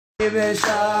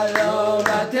בשלום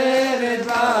עטרת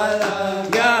בעלה,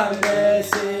 גם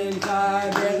בשמחה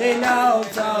ברינה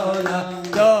ובצהולה,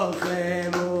 תוך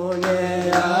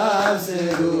אמוניה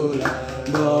סגולה,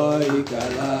 בואי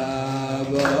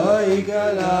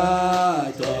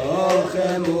כלה, תוך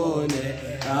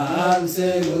אמוניה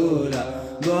סגולה,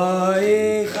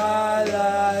 בואי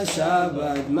חלה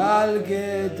שבת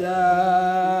מלכתה.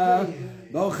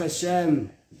 Baruch Hashem,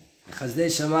 Chazdei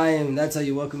Shamayim, that's how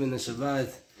you welcome in the Shabbat.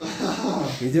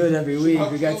 We do it every week.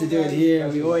 We got to do it here.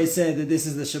 We always said that this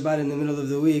is the Shabbat in the middle of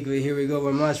the week, but here we go.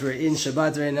 We're in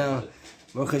Shabbat right now.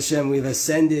 Baruch Hashem, we've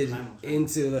ascended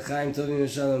into the Chaim Tovim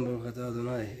Shalom. Baruch Atah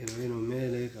Adonai, Eloheinu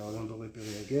Melech Haolam Borei Peri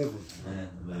Hagev.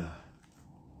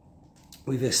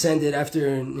 We've ascended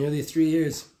after nearly 3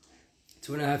 years,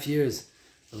 2.5 years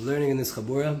of learning in this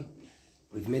Chabura.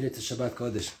 We've made it to Shabbat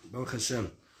Kodesh. Baruch Hashem.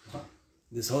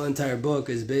 This whole entire book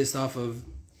is based off of,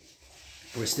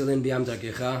 we're still in B'yam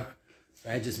Darkecha,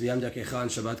 right? Just B'yam Darkecha on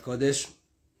Shabbat Kodesh.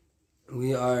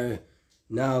 We are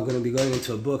now going to be going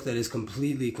into a book that is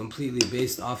completely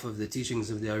based off of the teachings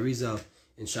of the Arizal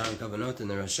in Sha'ar Kavanot and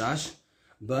the Rashash,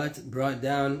 but brought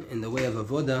down in the way of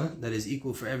Avoda that is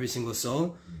equal for every single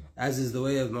soul, as is the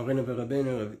way of Moreno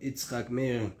V'Rabbeinu, of Yitzchak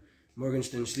Meir,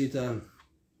 Morgenstern Shlita,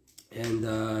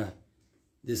 and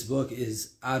this book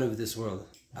is out of this world.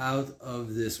 Out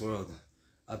of this world.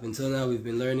 Up until now, we've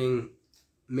been learning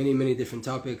many different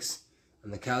topics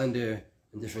on the calendar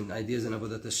and different ideas in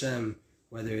Avodat Hashem,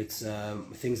 whether it's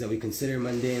things that we consider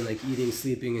mundane, like eating,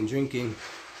 sleeping, and drinking,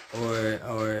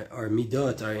 or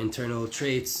midot, our internal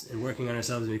traits, and working on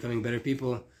ourselves and becoming better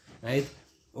people, right?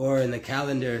 Or in the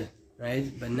calendar,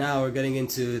 right? But now we're getting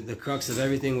into the crux of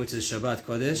everything, which is Shabbat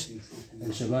Kodesh.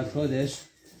 And Shabbat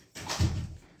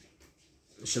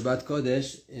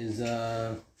Kodesh is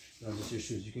no, just your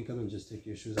shoes. You can come and just take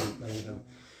your shoes out.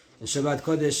 And Shabbat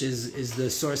Kodesh is the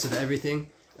source of everything,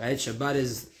 right? Shabbat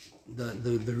is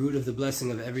the root of the blessing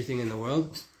of everything in the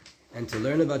world. And to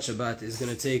learn about Shabbat is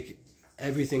going to take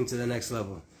everything to the next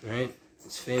level, right?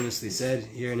 It's famously said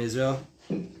here in Israel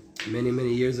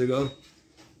many years ago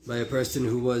by a person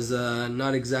who was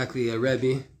not exactly a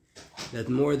Rebbe, that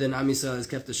more than Am Yisrael has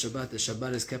kept the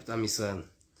Shabbat has kept Am Yisrael.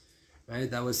 Right?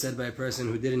 That was said by a person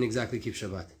who didn't exactly keep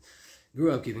Shabbat.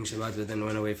 Grew up keeping Shabbat, but then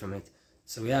went away from it.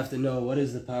 So we have to know what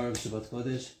is the power of Shabbat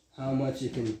Kodesh, how much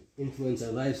it can influence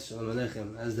our lives. Shalom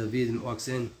Aleichem. As David walks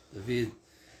in, David,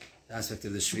 the aspect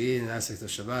of the Shvi, the aspect of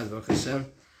Shabbat, Baruch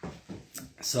Hashem.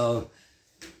 So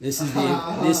this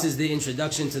is the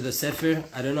introduction to the Sefer.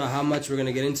 I don't know how much we're going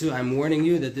to get into. I'm warning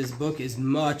you that this book is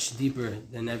much deeper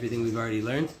than everything we've already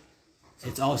learned.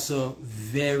 It's also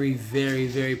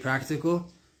very practical.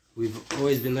 We've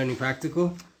always been learning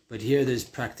practical, but here there's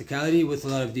practicality with a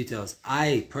lot of details.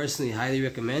 I personally highly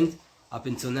recommend, up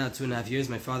until now, 2.5 years,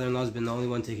 my father-in-law has been the only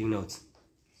one taking notes.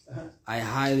 I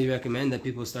highly recommend that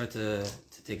people start to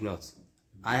take notes.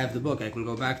 I have the book, I can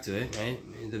go back to it, right?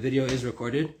 The video is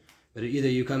recorded, but either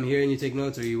you come here and you take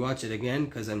notes or you watch it again,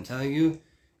 because I'm telling you,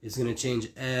 it's going to change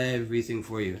everything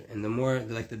for you. And the more,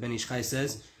 like the Ben Ish Chai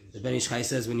says,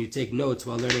 when you take notes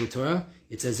while learning Torah,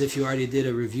 it's as if you already did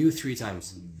a review 3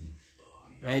 times.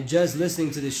 Right? Just listening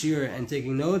to the shiur and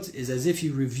taking notes is as if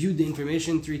you reviewed the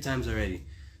information 3 times already.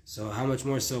 So how much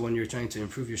more so when you're trying to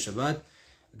improve your Shabbat?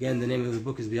 Again, the name of the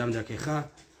book is B'yam Darkecha.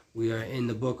 We are in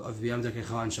the book of B'yam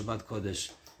Darkecha on Shabbat Kodesh.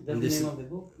 That's the name of the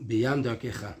book? B'yam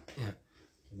Darkecha. Yeah.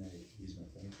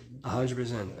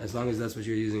 100%. As long as that's what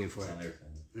you're using it for.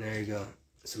 There you go.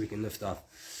 So we can lift off.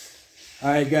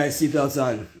 Alright guys, seatbelts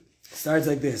on. Starts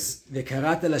like this.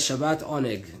 V'karata la Shabbat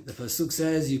oneg. The pasuk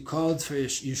says you called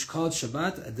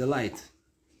Shabbat a delight.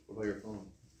 What about your phone?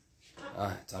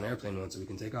 It's on airplane mode, so we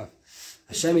can take off.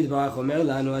 Hashem yitbarach omer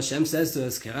lanu. Hashem says to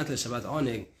us, Karat la Shabbat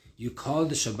oneg. You called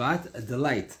the Shabbat a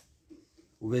delight.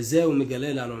 Uvezeu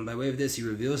migale lanu. By way of this, He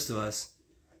reveals to us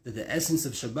that the essence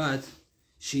of Shabbat,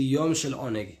 shi yom shel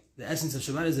oneg. The essence of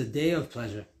Shabbat is a day of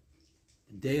pleasure,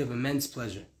 a day of immense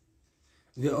pleasure.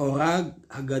 Ve'orag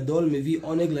hagadol mevi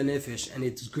oneg lanefesh, and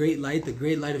its great light, the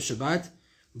great light of Shabbat,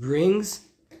 brings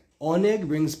oneg,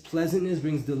 brings pleasantness,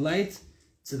 brings delight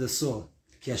to the soul.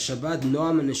 Ki Shabbat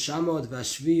Noam neshamot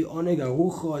v'ashvi oneg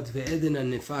aruchot ve'eden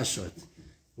nefashot.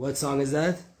 What song is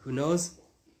that? Who knows?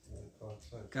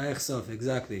 Kayach Sof,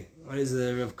 exactly. What is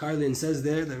the Rav Karlin says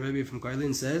there? The Rebbe from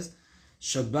Karlin says,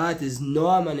 Shabbat is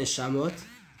Noam neshamot,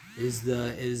 is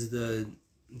the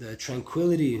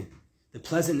tranquility, the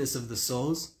pleasantness of the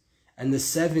souls, and the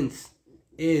 7th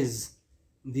is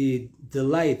the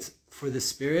delight for the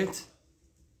spirit,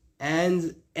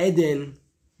 and Eden,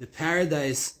 the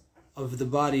paradise of the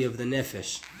body of the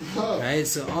nefesh, right?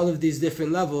 So all of these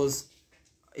different levels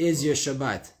is your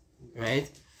Shabbat, right?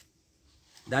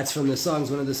 That's from the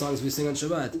songs, one of the songs we sing on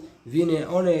Shabbat. Vine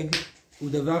oneg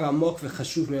udavar amok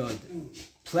v'chashuv me'od.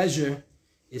 Pleasure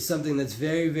is something that's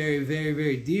very, very, very,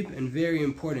 very deep and very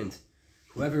important.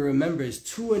 Whoever remembers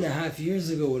 2.5 years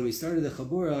ago when we started the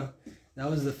Chabura, that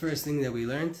was the first thing that we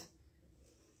learned.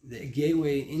 The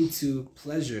gateway into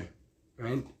pleasure,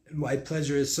 right? Why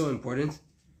pleasure is so important.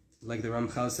 Like the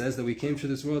Ramchal says, that we came to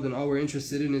this world and all we're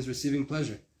interested in is receiving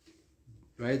pleasure.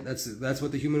 Right? That's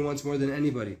what the human wants more than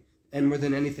anybody and more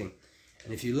than anything.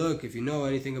 And if you know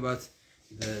anything about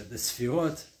the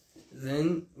Sfirot,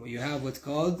 then you have what's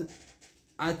called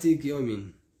Atik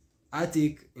Yomin.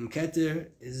 Atik in Keter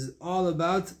is all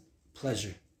about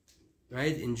pleasure.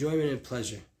 Right? Enjoyment and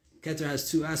pleasure. Keter has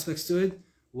two aspects to it.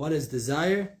 One is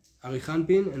desire,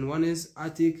 Arichanpin, and one is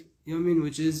Atik Yomin,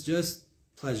 which is just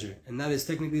pleasure. And that is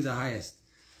technically the highest.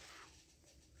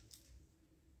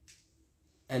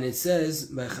 And it says,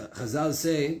 by Chazal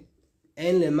say,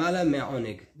 En lemala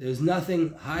me'onig. There's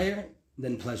nothing higher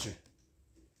than pleasure.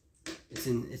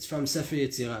 It's from Sefer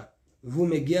Yetzirah.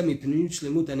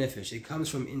 It comes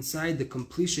from inside the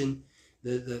completion,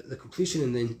 the completion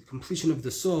and the completion of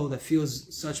the soul that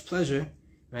feels such pleasure,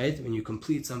 right? When you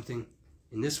complete something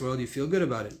in this world, you feel good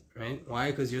about it, right?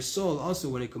 Why? Because your soul also,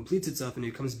 when it completes itself and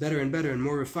it becomes better and better and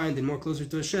more refined and more closer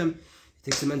to Hashem, it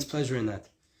takes immense pleasure in that.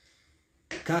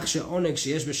 So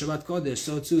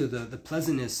too, the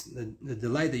pleasantness, the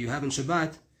delight that you have in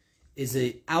Shabbat is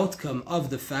an outcome of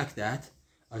the fact that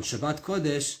on Shabbat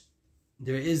Kodesh,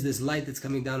 there is this light that's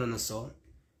coming down on the soul.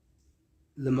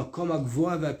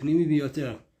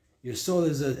 Your soul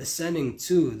is ascending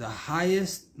to the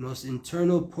highest, most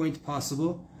internal point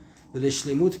possible. It's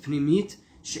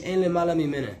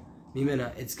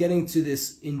getting to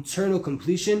this internal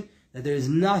completion that there is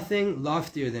nothing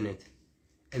loftier than it.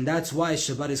 And that's why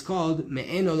Shabbat is called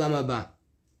Me'en Olam Haba.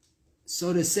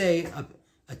 So to say,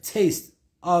 a taste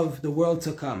of the world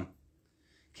to come.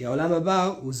 Ki Olam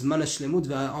Haba uzman hashlemut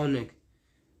v'ha'oneg.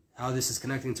 How this is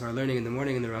connecting to our learning in the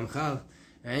morning in the Ramchal,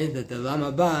 right? That the Olam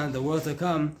Haba, the world to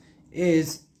come,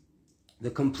 is the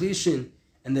completion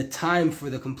and the time for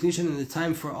the completion and the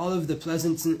time for all of the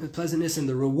pleasantness and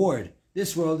the reward.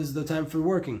 This world is the time for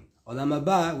working. Olam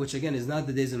Haba, which again is not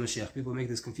the days of Mashiach. People make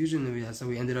this confusion, and that's how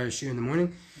we ended our shir in the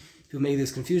morning. People make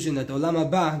this confusion that Olam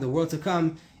Haba, the world to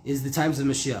come, is the times of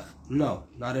Mashiach. No,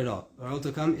 not at all. The world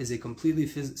to come is a completely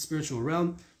spiritual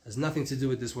realm, has nothing to do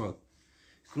with this world.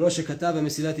 Like the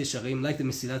Mesilat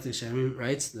Yesharim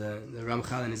writes, the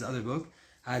Ramchal in his other book,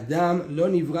 Adam lo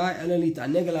nivra ela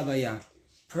lit'aneg al havaya.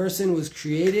 Person was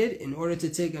created in order to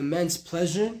take immense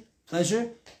pleasure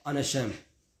on Hashem.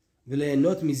 And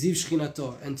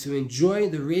to enjoy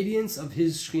the radiance of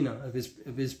his Shekhinah,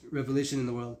 of his revelation in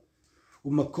the world.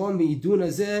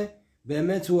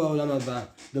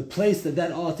 The place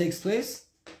that all takes place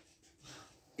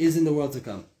is in the world to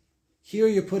come. Here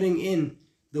you're putting in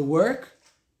the work,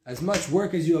 as much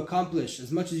work as you accomplish,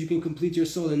 as much as you can complete your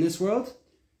soul in this world,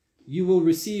 you will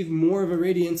receive more of a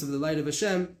radiance of the light of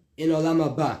Hashem in Olam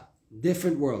Haba,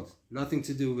 different world, nothing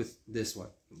to do with this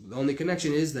one. The only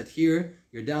connection is that here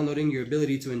you're downloading your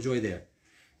ability to enjoy there,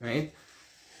 right?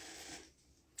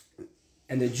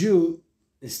 And the Jew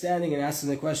is standing and asking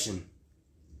the question,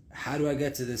 how do I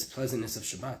get to this pleasantness of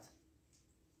Shabbat?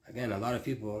 Again, a lot of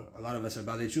us are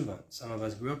Balei Tshuva. Some of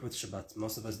us grew up with Shabbat,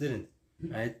 most of us didn't,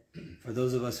 right? For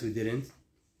those of us who didn't,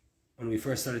 when we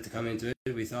first started to come into it,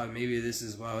 we thought maybe this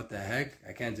is, wow, what the heck?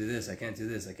 I can't do this, I can't do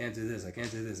this, I can't do this, I can't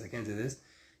do this, I can't do this.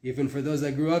 Even for those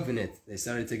that grew up in it, they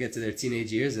started to get to their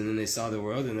teenage years and then they saw the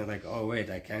world and they're like, oh wait,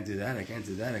 I can't do that, I can't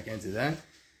do that, I can't do that.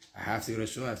 I have to go to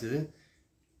shul, I have to do it.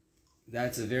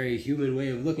 That's a very human way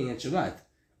of looking at Shabbat.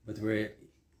 But we're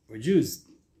Jews.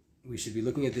 We should be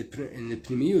looking at it in the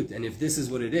Pnimiyut. And if this is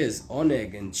what it is,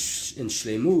 Oneg and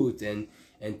Shlemut and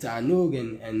Ta'anug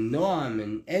and Noam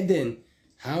and Eden,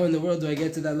 how in the world do I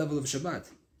get to that level of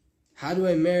Shabbat? How do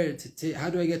I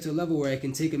get to a level where I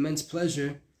can take immense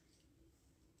pleasure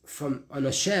on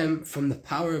Hashem from the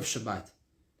power of Shabbat?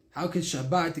 How could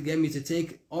Shabbat get me to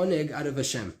take Oneg out of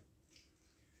Hashem?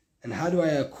 And how do I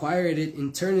acquire it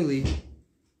internally?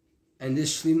 And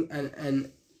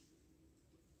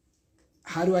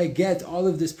how do I get all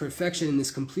of this perfection and this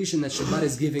completion that Shabbat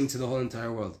is giving to the whole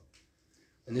entire world?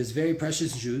 And there's very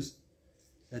precious Jews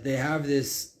that they have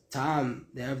this ta'am,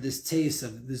 they have this taste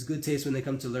of this good taste when they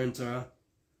come to learn Torah,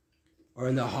 or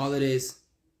in the holidays,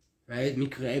 right?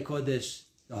 Mikrei Kodesh,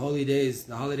 the holidays,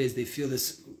 they feel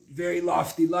this very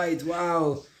lofty light.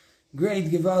 Wow,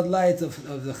 great Gevald light of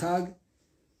the Chag.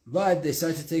 But they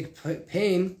start to take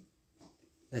pain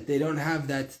that they don't have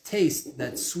that taste,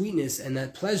 that sweetness, and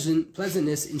that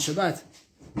pleasantness in Shabbat,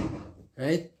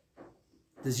 right?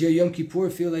 Does your Yom Kippur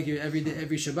feel like your every day,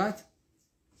 every Shabbat?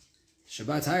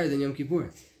 Shabbat's higher than Yom Kippur.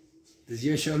 Does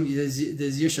your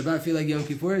Shabbat feel like Yom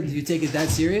Kippur? Do you take it that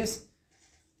serious?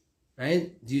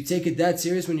 Right? Do you take it that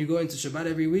serious when you go into Shabbat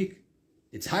every week?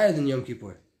 It's higher than Yom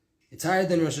Kippur. It's higher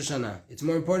than Rosh Hashanah. It's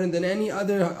more important than any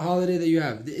other holiday that you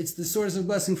have. It's the source of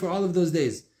blessing for all of those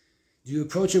days. Do you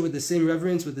approach it with the same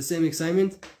reverence, with the same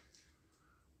excitement?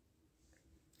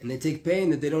 And they take pain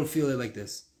that they don't feel it like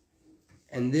this.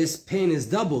 And this pain is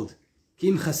doubled. If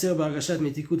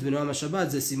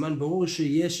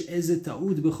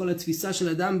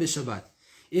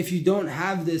you don't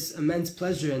have this immense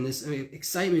pleasure and this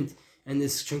excitement and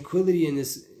this tranquility and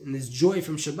this joy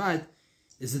from Shabbat,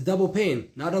 it's a double pain.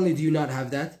 Not only do you not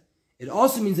have that, it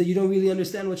also means that you don't really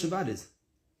understand what Shabbat is.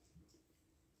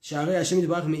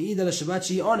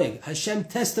 Hashem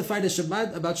testified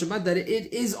about Shabbat that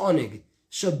it is oneg.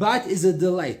 Shabbat is a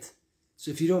delight.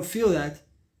 So if you don't feel that,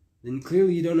 then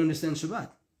clearly you don't understand Shabbat.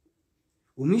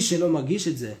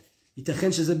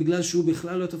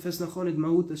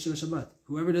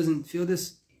 Whoever doesn't feel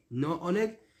this, no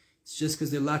oneg, it's just because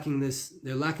they're lacking this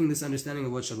understanding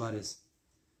of what Shabbat is.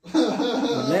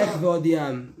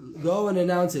 Go and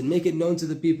announce it, make it known to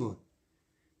the people.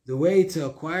 The way to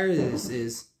acquire this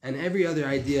is, and every other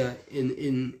idea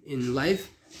in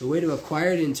life, the way to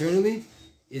acquire it internally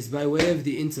is by way of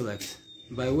the intellect.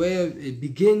 By way of, it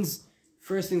begins,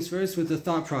 first things first, with the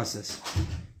thought process.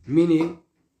 Meaning,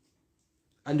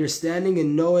 understanding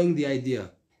and knowing the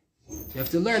idea. You have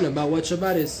to learn about what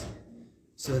Shabbat is.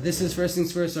 So this is first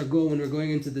things first, our goal when we're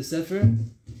going into the Sefer.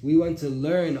 We want to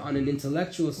learn on an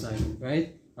intellectual side,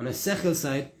 right? On a sechel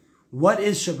side, what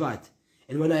is Shabbat?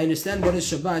 And when I understand what is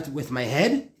Shabbat with my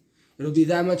head, it'll be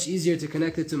that much easier to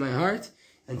connect it to my heart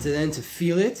and to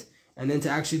feel it and then to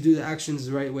actually do the actions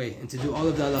the right way and to do all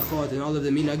of the halachot and all of the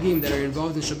minagim that are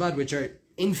involved in Shabbat, which are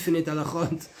infinite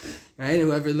halachot, right?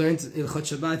 Whoever learns Ilchot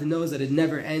Shabbat knows that it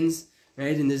never ends,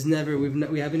 right? And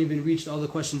we haven't even reached all the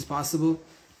questions possible.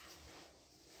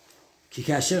 When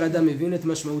a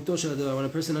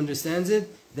person understands it,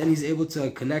 then he's able to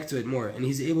connect to it more, and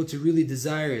he's able to really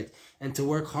desire it and to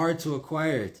work hard to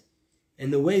acquire it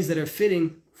in the ways that are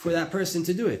fitting for that person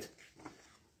to do it.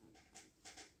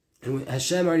 And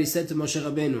Hashem already said to Moshe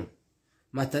Rabbeinu,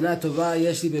 "Matana tova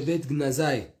yesh li bebet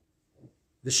gnazai,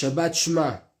 v'Shabbat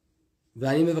shma,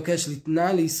 v'ani mevakesh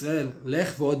litna liYisrael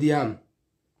lech v'odiyam."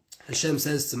 Hashem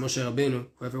says to Moshe Rabbeinu,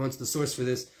 whoever wants the source for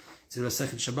this, it's in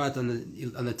Masechet Shabbat on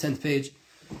the 10th page.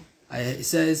 It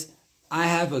says, "I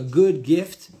have a good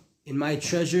gift in my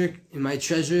treasury. I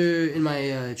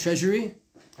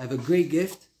have a great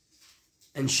gift,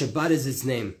 and Shabbat is its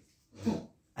name.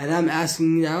 And I'm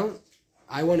asking now,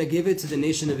 I want to give it to the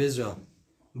nation of Israel.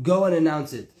 Go and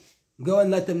announce it. Go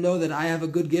and let them know that I have a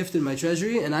good gift in my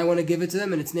treasury, and I want to give it to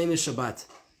them, and its name is Shabbat."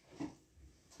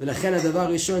 ולכן הדבר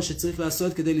הראשון שצריך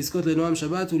לעשות כדי לזכות לנועם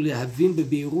שבת הוא להבין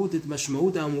בבהירות את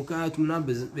משמעות העמוקה הטמונה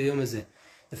ביום הזה.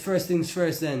 The first things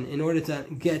first then, in order to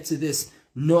get to this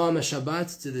Noam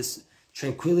Shabbat, to this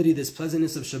tranquility, this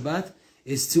pleasantness of Shabbat,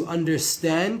 is to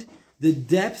understand the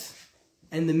depth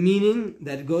and the meaning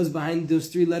that goes behind those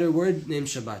three-letter word named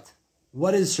Shabbat.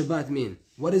 What does Shabbat mean?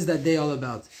 What is that day all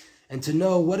about? And to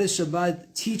know what is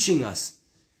Shabbat teaching us?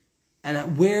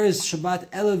 And where is Shabbat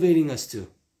elevating us to?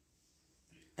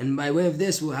 And by way of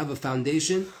this, we'll have a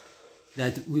foundation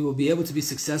that we will be able to be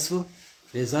successful,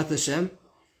 Be'ezrat Hashem,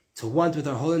 to want with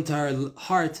our whole entire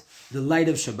heart the light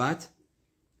of Shabbat,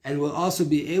 and we'll also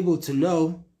be able to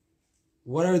know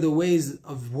what are the ways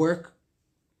of work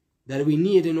that we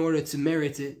need in order to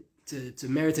merit it,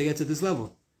 to get to this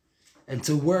level, and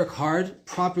to work hard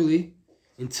properly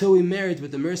until we merit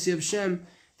with the mercy of Hashem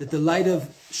that the light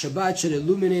of Shabbat should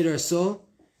illuminate our soul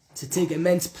to take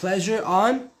immense pleasure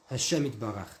on Hashem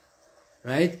Yitbarach,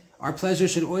 right? Our pleasure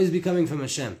should always be coming from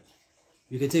Hashem.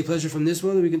 We can take pleasure from this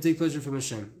world, or we can take pleasure from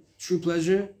Hashem. True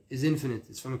pleasure is infinite.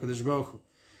 It's from HaKadosh Baruch Hu.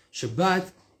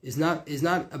 Shabbat is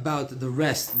not about the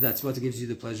rest that's what gives you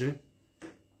the pleasure.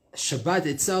 Shabbat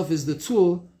itself is the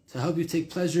tool to help you take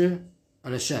pleasure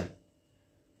on Hashem.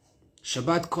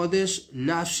 Shabbat Kodesh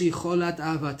Nafshi Cholat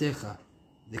Avatecha.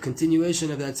 The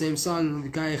continuation of that same song,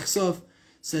 Vikay Echsof,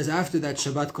 says after that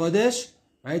Shabbat Kodesh,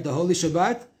 right, the holy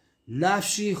Shabbat,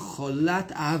 Nafshi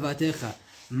cholat ahavatecha.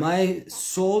 My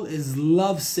soul is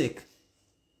lovesick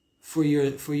for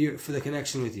the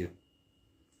connection with you.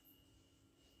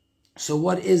 So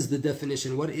what is the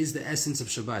definition? What is the essence of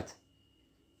Shabbat?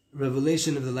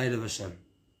 Revelation of the light of Hashem.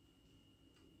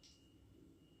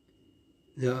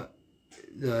 The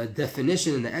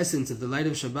definition and the essence of the light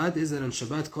of Shabbat is that on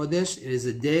Shabbat Kodesh, it is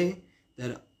a day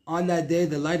that on that day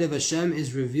the light of Hashem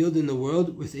is revealed in the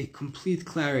world with a complete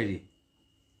clarity.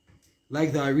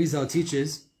 like the Arizal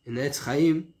teaches in the Etz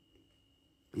Chaim,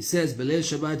 he says, Beleil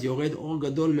Shabbat yored or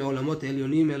gadol me'olamot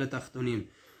elyonim el tachtonim.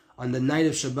 On the night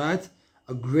of Shabbat,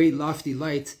 a great lofty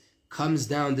light comes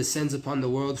down, descends upon the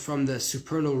world from the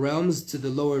supernal realms to the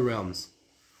lower realms.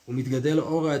 Umitgadel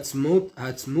or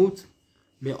ha'atzmut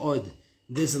me'od.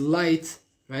 This light,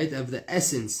 right, of the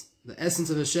essence of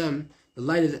Hashem, the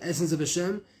light of the essence of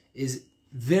Hashem is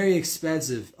very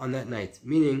expansive on that night.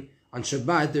 Meaning, on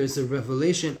Shabbat, there is a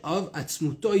revelation of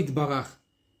Atzmuto Yitbarach,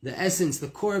 the essence, the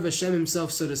core of Hashem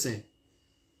Himself, so to say.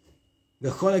 The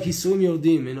Cholak Yisum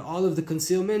Yordim, and all of the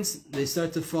concealments, they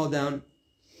start to fall down.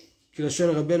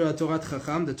 Kilashon Rabbeinu HaTorat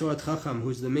Chacham, the Torat Chacham,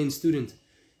 who's the main student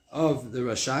of the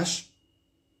Rashash,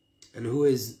 and who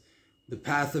is the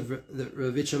path of the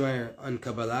Rav Yitzchak on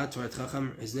Kabbalah, Torat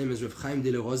Chacham. His name is Rav Chaim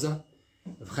de Rosa.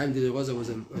 Rav Chaim de Rosa was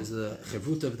the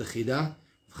Chavut of the Chida, Rav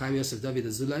Chaim Yosef David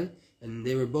Azulai, and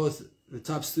they were both the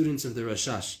top students of the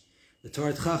Rashash. The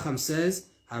Torat Chacham says,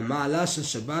 "Ha'ma'ala shel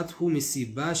Shabbat hu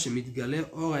misiba shemitgale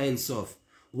or Ein Sof."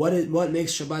 What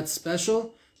makes Shabbat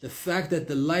special? The fact that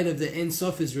the light of the Ein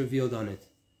Sof is revealed on it.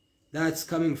 That's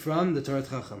coming from the Torat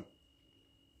Chacham.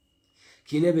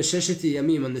 Kineh b'shesheti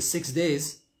yamim, on the 6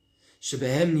 days,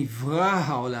 shebehem nivra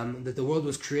ha'olam, that the world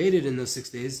was created in those 6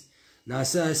 days.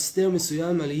 Na'asa haster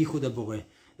mesuyam al yichud haboreh.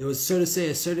 There was, so to say,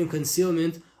 a certain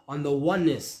concealment on the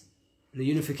oneness, the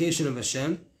unification of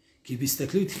Hashem. Ki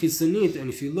bistaklut chitzonit, and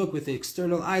if you look with the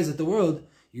external eyes at the world,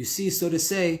 you see, so to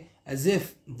say, as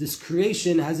if this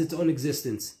creation has its own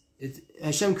existence.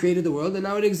 Hashem created the world and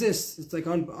now it exists. It's like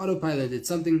on autopilot. It's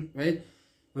something, right?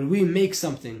 When we make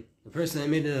something, the person that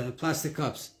made the plastic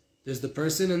cups, there's the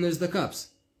person and there's the cups.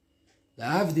 The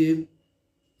Avdil,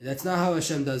 that's not how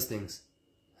Hashem does things.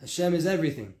 Hashem is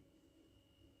everything.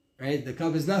 Right? The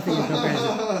cup is nothing in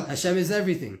comparison. Hashem is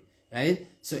everything. Right?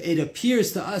 So it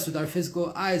appears to us with our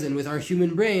physical eyes and with our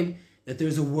human brain that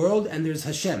there's a world and there's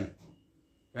Hashem.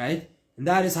 Right? And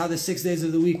that is how the 6 days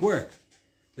of the week work.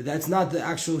 But that's not the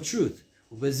actual truth.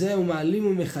 When we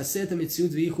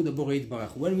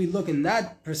look in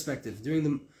that perspective,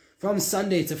 from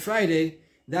Sunday to Friday,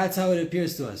 that's how it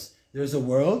appears to us. There's a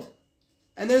world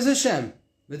and there's Hashem.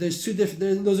 But those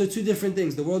are two different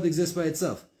things. The world exists by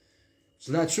itself. It's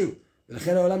not true.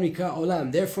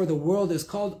 Therefore, the world is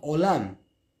called Olam.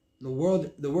 The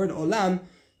word Olam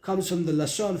comes from the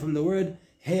Lashon, from the word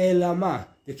He'elama,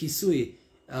 the Kisui,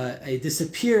 a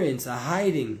disappearance, a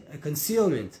hiding, a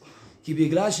concealment. With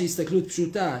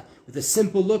a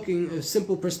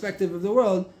simple perspective of the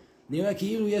world,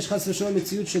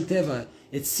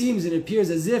 it seems, it appears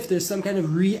as if there's some kind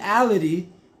of reality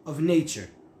of nature.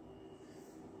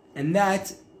 And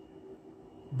that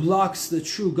blocks the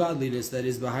true godliness that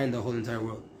is behind the whole entire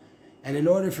world. And in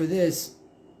order for this,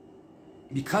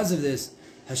 because of this,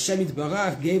 Hashem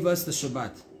Yitbarach gave us the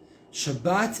Shabbat.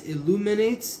 Shabbat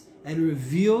illuminates and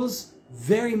reveals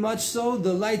very much so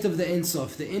the light of the Ein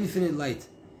Sof, the infinite light.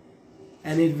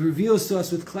 And it reveals to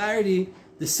us with clarity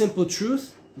the simple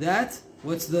truth that,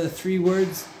 what's the 3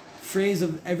 words phrase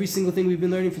of every single thing we've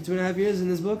been learning for 2.5 years in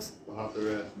these books?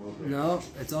 No,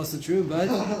 it's also true, but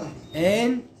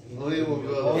En Od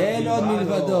Milvado. En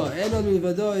Od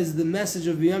Milvado is the message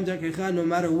of B'yam Darkecha. No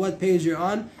matter what page you're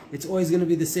on, it's always going to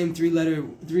be the same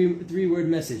 3-word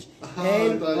message.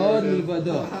 En Od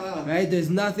Milvado. Right? There's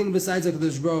nothing besides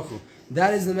HaKadosh Baruch Hu.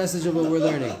 That is the message of what we're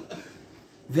learning.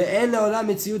 Ve'en la'olam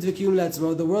mitziut v'kiyum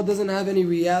la'atzmo. The world doesn't have any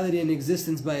reality and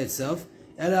existence by itself.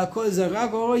 Everything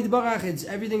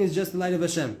is just the light of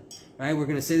Hashem. Right? We're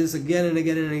going to say this again and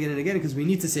again and again and again because we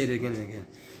need to say it again and again.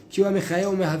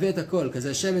 Because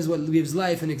Hashem is what gives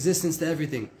life and existence to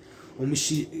everything. And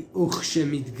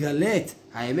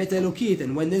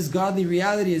when this godly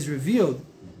reality is revealed,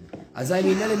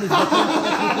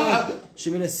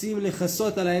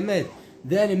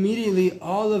 then immediately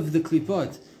all of the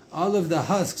klipot, all of the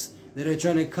husks that are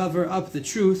trying to cover up the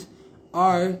truth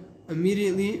are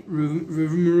immediately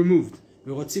removed.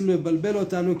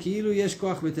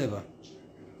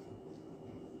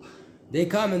 They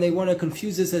come and they want to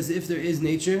confuse us as if there is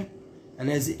nature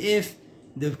and as if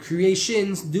the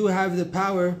creations do have the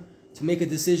power to make a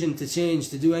decision, to change,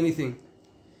 to do anything.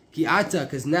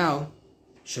 Because now,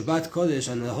 Shabbat Kodesh,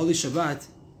 on the Holy Shabbat,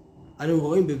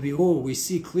 we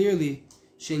see clearly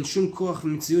on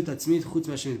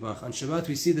Shabbat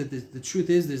we see that the truth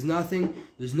is there's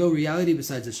no reality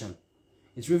besides Hashem.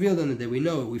 It's revealed on the day. We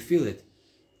know it, we feel it.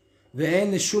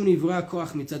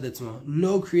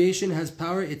 No creation has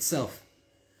power itself.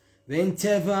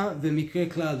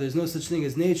 There's no such thing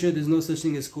as nature, there's no such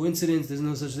thing as coincidence, there's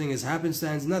no such thing as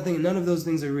happenstance, none of those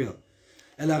things are real.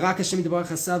 Only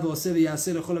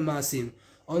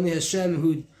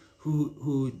Hashem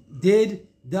who did,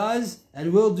 does,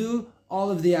 and will do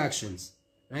all of the actions.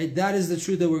 Right? That is the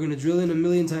truth that we're going to drill in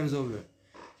 1,000,000 times over.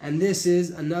 And this is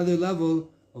another level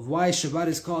of why Shabbat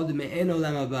is called Me'en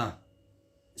Olam Haba.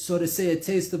 So to say, a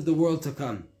taste of the world to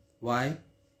come. Why?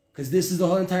 Because this is the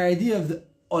whole entire idea of the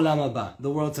Olam Haba, the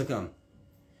world to come.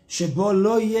 There's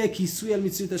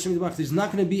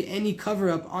not going to be any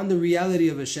cover-up on the reality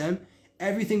of Hashem.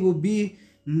 Everything will be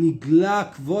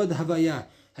Nigla Kvod Havaya.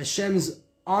 Hashem's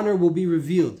honor will be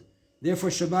revealed. Therefore,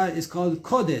 Shabbat is called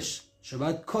Kodesh.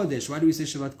 Shabbat Kodesh. Why do we say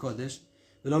Shabbat Kodesh?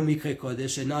 V'lo Mikre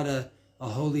Kodesh, and not a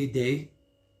holy day.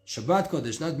 Shabbat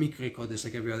Kodesh, not Mikre Kodesh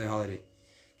like every other holiday.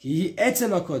 Ki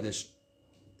Etzem HaKodesh.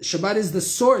 Shabbat is the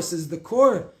source, is the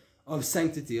core of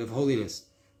sanctity, of holiness.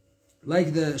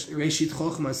 Like the Reshit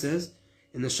Chochma says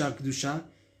in the Shar Kedusha,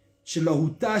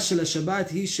 Shemahuta shel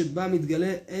Shabbat hi sheba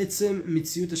mitgale etzem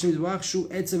mitziut Hashem yitbarach shu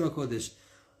etzem HaKodesh.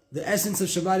 The essence of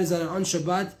Shabbat is that on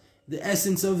Shabbat, the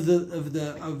essence of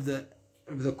the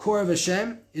core of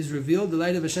Hashem is revealed, the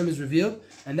light of Hashem is revealed,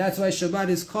 and that's why Shabbat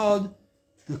is called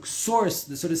the source,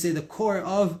 so to say, the core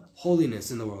of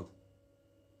holiness in the world.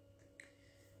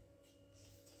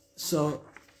 So,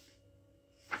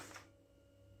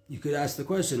 you could ask the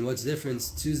question, what's the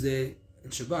difference Tuesday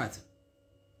and Shabbat?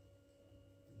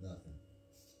 Nothing.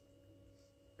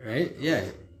 Right? Yeah.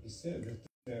 He said that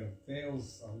the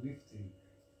veils are lifting.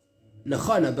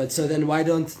 Nachana, but so then why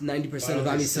don't 90% of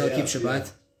Am Yisrael keep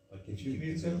Shabbat? Yeah. If you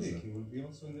be tzaddik, he will be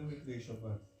also in the weekday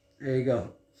Shabbat. There you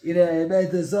go.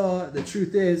 The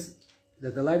truth is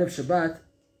that the light of Shabbat,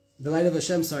 the light of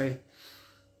Hashem,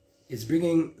 is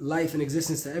bringing life and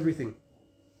existence to everything.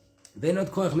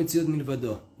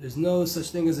 There's no such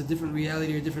thing as a different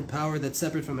reality or a different power that's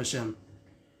separate from Hashem.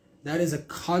 That is a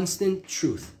constant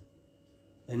truth.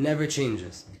 It never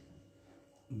changes.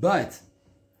 But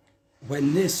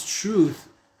when this truth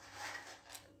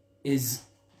is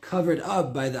covered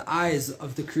up by the eyes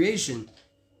of the creation,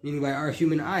 meaning by our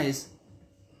human eyes,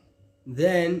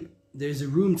 then there's a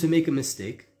room to make a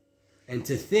mistake and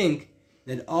to think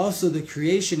that also the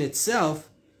creation itself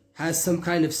has some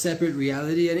kind of separate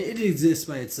reality and it exists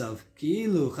by itself.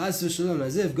 Ki'ilu, chas v'shalom,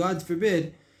 as if, God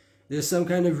forbid, there's some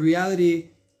kind of reality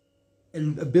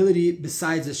and ability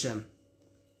besides Hashem.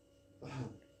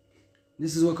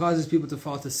 This is what causes people to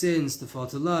fall to sins, to fall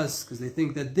to lust, because they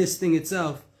think that this thing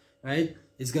itself, right,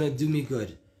 is going to do me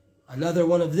good. Another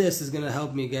one of this is going to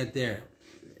help me get there.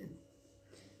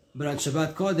 But on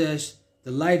Shabbat Kodesh,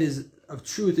 the light of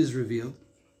truth is revealed,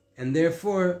 and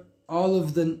therefore all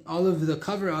of the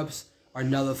cover-ups are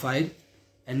nullified,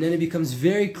 and then it becomes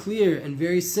very clear and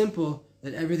very simple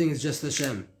that everything is just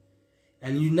Hashem.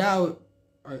 And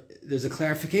there's a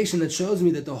clarification that shows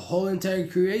me that the whole entire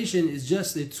creation is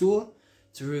just a tool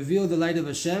to reveal the light of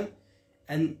Hashem,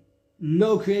 and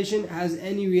no creation has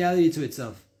any reality to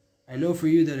itself. I know for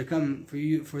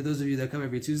those of you that come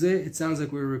every Tuesday, it sounds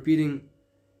like we're repeating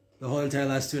the whole entire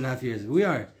last 2.5 years.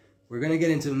 We're going to get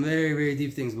into very, very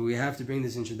deep things, but we have to bring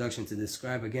this introduction to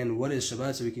describe again what is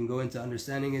Shabbat, so we can go into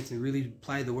understanding it and really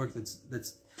apply the work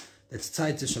that's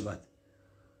tied to Shabbat.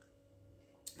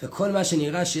 Everything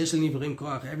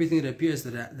that appears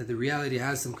that the reality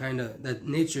has some kind of, that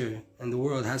nature and the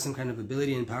world has some kind of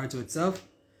ability and power to itself,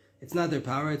 it's not their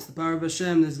power, it's the power of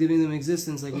Hashem that's giving them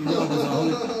existence. Like we know,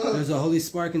 there's a holy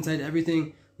spark inside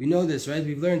everything. We know this, right?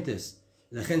 We've learned this.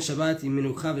 Therefore Shabbat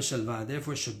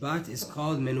is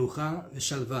called menucha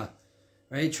v'shalva,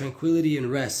 right? Tranquility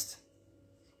and rest.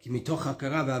 Once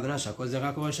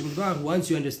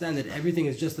you understand that everything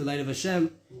is just the light of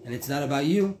Hashem, and it's not about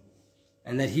you,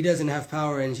 and that he doesn't have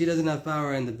power, and she doesn't have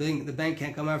power, and the bank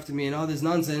can't come after me, and all this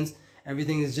nonsense,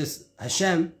 everything is just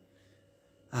Hashem.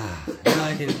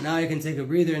 Now I can take a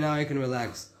breather, now I can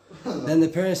relax. Then the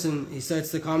person, he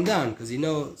starts to calm down, because he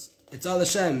knows it's all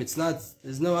Hashem.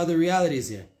 There's no other realities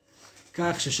here.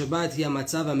 Therefore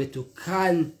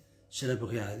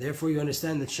you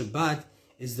understand that Shabbat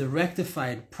is the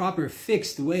rectified, proper,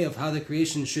 fixed way of how the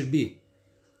creation should be.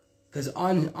 Because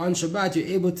on Shabbat you're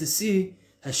able to see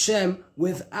Hashem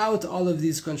without all of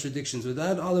these contradictions,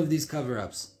 without all of these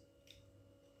cover-ups.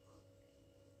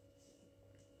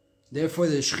 Therefore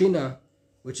the Shechina,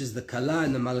 which is the Kala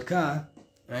and the Malka,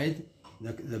 right?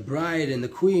 The bride and the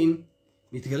queen,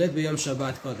 Mitgalet b'yom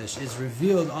Shabbat Kodesh, is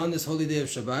revealed on this holy day of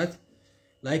Shabbat.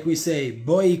 Like we say,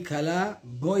 Boi Kala,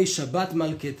 Boi Shabbat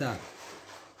Malketa.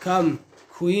 Come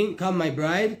queen, come my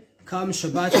bride, come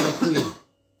Shabbat my queen.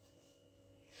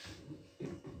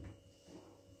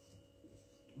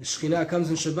 The Shekhinah comes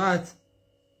in Shabbat.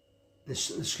 The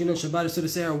Shekhinah and Shabbat, so to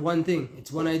say, are one thing.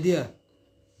 It's one idea.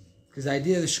 Because the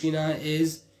idea of the Shekhinah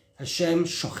is Hashem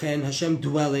shochen, Hashem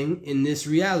dwelling in this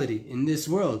reality, in this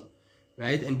world.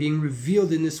 right? And being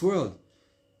revealed in this world.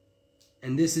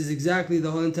 And this is exactly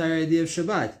the whole entire idea of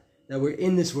Shabbat. That we're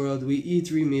in this world, we eat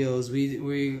 3 meals,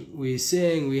 we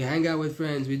sing, we hang out with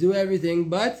friends, we do everything,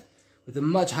 but with a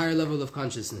much higher level of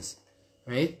consciousness,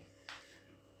 right?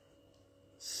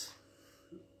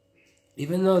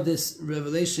 Even though this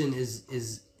revelation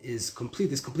is complete,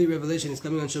 this complete revelation is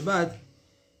coming on Shabbat,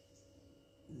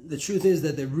 the truth is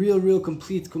that the real,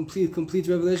 complete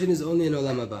revelation is only in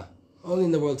Olam Haba, only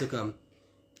in the world to come.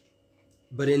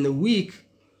 But in the week,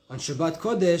 on Shabbat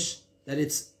Kodesh, that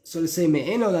it's, so to say,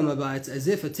 me'en Olam Haba, it's as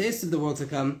if a taste of the world to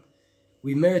come,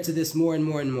 we merit to this more and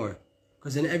more and more.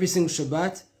 Because in every single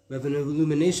Shabbat, we have an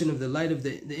illumination of the light of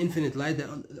the infinite light,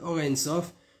 the Ora Ein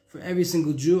Sof, for every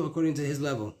single Jew according to his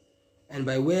level. And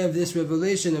by way of this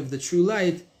revelation of the true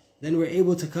light, then we're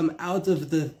able to come out of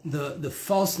the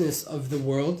falseness of the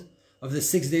world, of the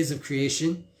 6 days of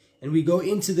creation, and we go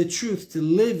into the truth, to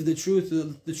live the truth,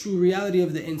 the true reality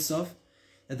of the Ein Sof,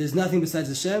 that there's nothing besides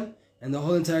Hashem, and the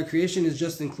whole entire creation is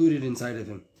just included inside of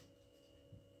Him.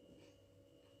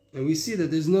 And we see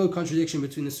that there's no contradiction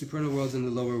between the supernal worlds and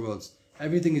the lower worlds.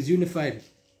 Everything is unified,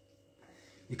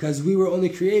 because we were only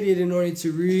created in order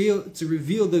to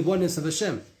reveal the oneness of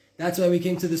Hashem. That's why we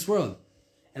came to this world.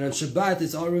 And on Shabbat,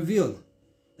 it's all revealed.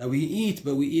 That we eat,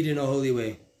 but we eat in a holy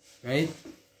way. Right?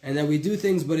 And that we do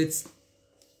things, but it's...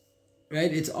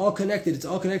 Right? It's all connected. It's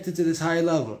all connected to this higher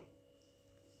level.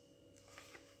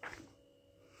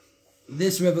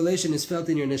 This revelation is felt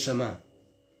in your neshama.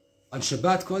 On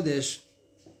Shabbat Kodesh,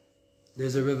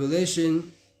 there's a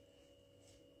revelation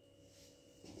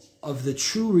of the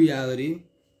true reality.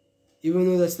 Even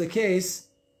though that's the case,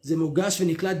 it's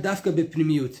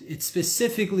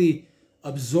specifically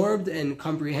absorbed and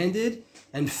comprehended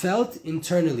and felt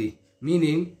internally.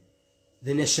 Meaning,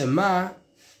 the neshama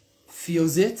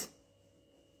feels it,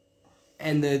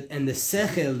 and the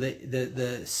sechel,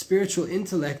 the spiritual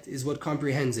intellect, is what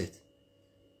comprehends it.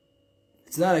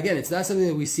 It's not something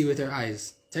that we see with our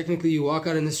eyes. Technically, you walk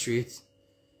out in the streets.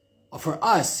 For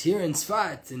us, here in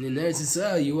Tzfat and in Eretz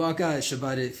Yisrael, you walk out,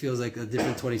 Shabbat, it feels like a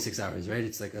different 26 hours, right?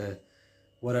 It's like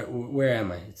where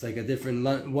am I? It's like a different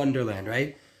wonderland,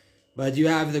 right? But you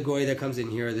have the goy that comes in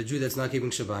here, the Jew that's not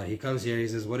keeping Shabbat. He comes here, he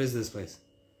says, what is this place?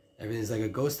 Everything's like a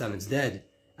ghost town, it's dead.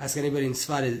 Ask anybody in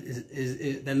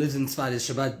Tzfat that lives in Tzfat,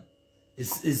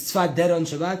 is Tzfat dead on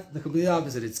Shabbat? The complete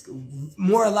opposite. It's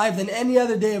more alive than any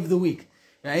other day of the week,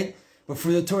 right? But for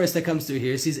the tourist that comes through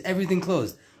here, sees everything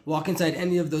closed. Walk inside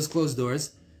any of those closed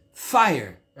doors,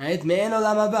 fire, right? Me'en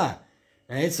olam haba,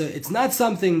 right? So it's not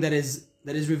something that is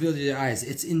revealed to your eyes.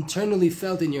 It's internally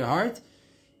felt in your heart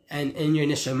and in your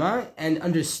neshama and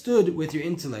understood with your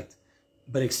intellect.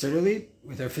 But externally,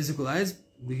 with our physical eyes,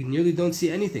 we nearly don't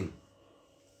see anything.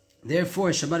 Therefore,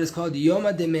 Shabbat is called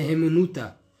Yoma de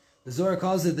Mehemunuta. The Zohar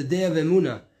calls it the day of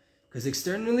Emunah, because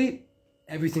externally,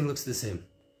 everything looks the same.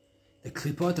 The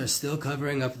klipot are still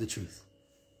covering up the truth.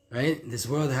 Right? This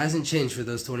world hasn't changed for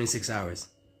those 26 hours.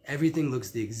 Everything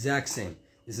looks the exact same.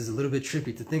 This is a little bit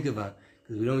trippy to think about,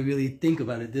 because we don't really think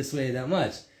about it this way that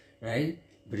much. Right?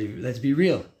 But let's be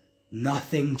real.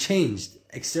 Nothing changed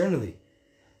externally.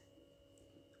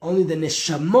 Only the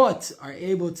neshamot are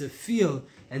able to feel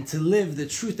and to live the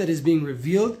truth that is being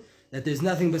revealed, that there's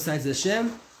nothing besides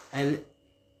Hashem, and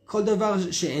kol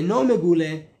davar she'eno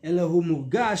megule ela hu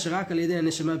murgash rak al yedei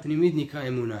haneshama pnimit nikra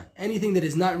emunah. Anything that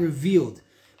is not revealed,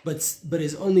 but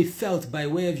is only felt by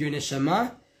way of your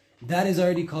neshama, that is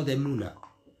already called emunah.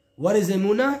 What is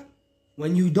emunah?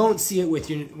 When you don't see it with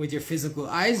your physical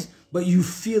eyes, but you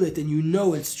feel it and you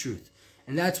know it's truth.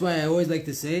 And that's why I always like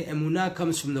to say, emunah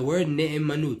comes from the word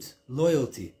ne'emanut,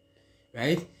 loyalty,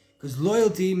 right? Because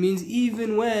loyalty means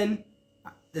even when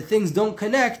the things don't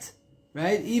connect,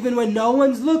 right? Even when no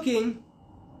one's looking,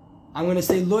 I'm going to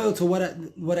stay loyal to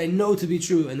what I know to be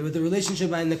true, and with the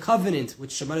relationship and the covenant,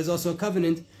 which Shabbat is also a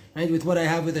covenant, right? With what I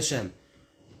have with Hashem.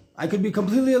 I could be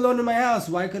completely alone in my house.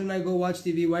 Why couldn't I go watch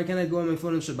TV? Why can't I go on my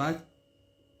phone on Shabbat?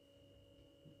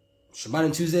 Shabbat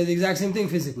and Tuesday are the exact same thing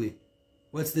physically.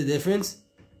 What's the difference?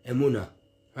 Emunah,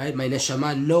 right? My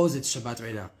neshama knows it's Shabbat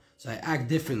right now, so I act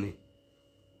differently.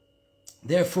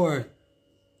 Therefore,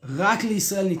 Rak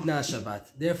L'Yisrael nitna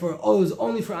Shabbat. Therefore, it was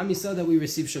only for Am Yisrael that we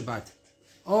receive Shabbat.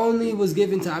 Only was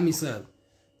given to Am Yisrael.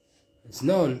 It's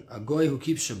known, a goy who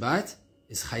keeps Shabbat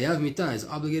is chayav mitah, is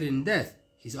obligated in death.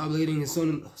 He's obligating his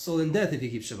soul in death if he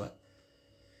keeps Shabbat.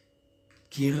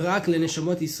 כי רק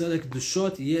לנשמות ישראל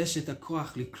הקדושות יש את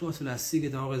הכוח לקלוט ולהשיג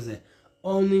את האור הזה.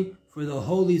 Only for the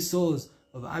holy souls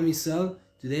of Am Yisrael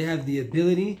do they have the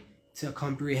ability to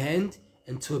comprehend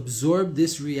and to absorb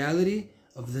this reality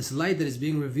of this light that is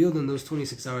being revealed in those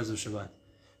 26 hours of Shabbat.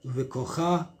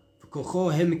 וכוחה By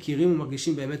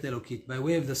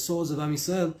way of the souls of Am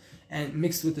Yisrael and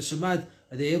mixed with the Shabbat,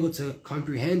 are they able to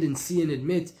comprehend and see and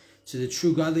admit to the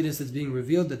true godliness that's being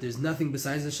revealed, that there's nothing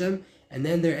besides Hashem, and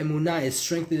then their emunah is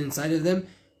strengthened inside of them.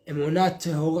 Emunah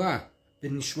tehora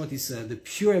b'nishmot Yisrael, the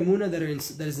pure emunah that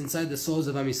is inside the souls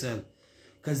of Am Yisrael.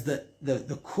 Because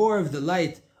the core of the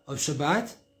light of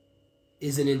Shabbat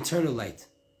is an internal light.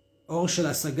 Or shel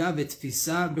hasaga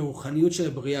v'tfisa beruchaniyut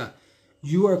shel b'riah.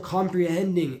 You are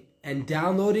comprehending and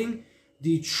downloading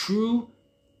the true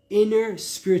inner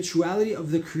spirituality of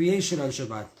the creation on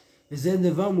Shabbat. This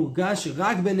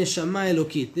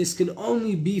can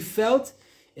only be felt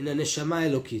in a neshama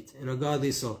elokit, in a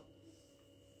godly soul.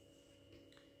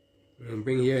 I'm going to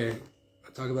bring here,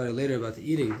 I'll talk about it later about the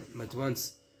eating, but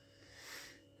once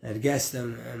I had a guest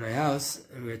at my house,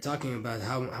 and we were talking about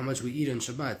how much we eat on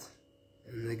Shabbat.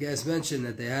 And the guest mentioned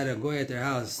that they had a goy at their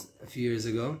house a few years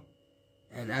ago,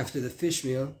 and after the fish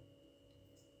meal,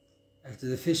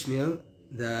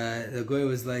 the goy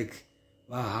was like,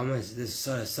 "Wow, how much? This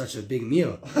is such a big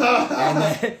meal."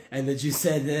 and the Jew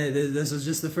said, "This was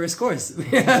just the first course.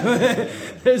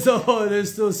 There's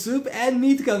still soup and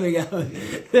meat coming out."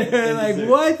 They're like, dessert.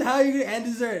 "What? How are you gonna and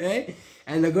dessert, right?"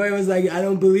 And the goy was like, "I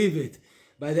don't believe it."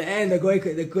 By the end, the goy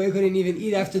couldn't even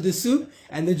eat after the soup,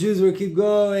 and the Jews would keep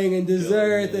going, and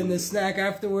dessert and the snack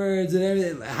afterwards and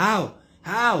everything. How?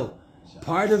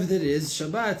 Part of it is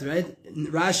Shabbat, right?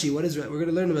 Rashi, we're going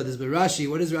to learn about this, but Rashi,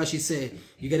 what does Rashi say?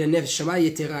 You get a nefshama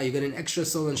yetera, you get an extra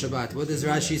soul on Shabbat. What does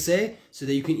Rashi say? So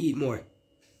that you can eat more.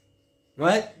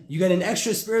 What? You get an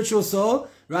extra spiritual soul.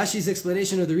 Rashi's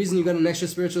explanation of the reason you got an extra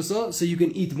spiritual soul, so you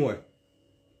can eat more.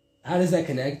 How does that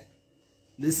connect?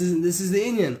 This is the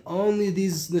inyan. Only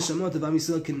these neshamot of Am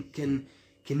Yisrael can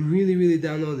really, really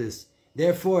download this.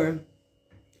 Therefore,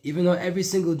 even though every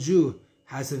single Jew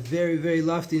has a very, very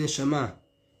lofty neshama,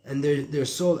 and their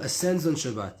soul ascends on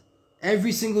Shabbat,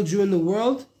 every single Jew in the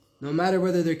world, no matter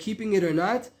whether they're keeping it or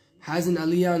not, has an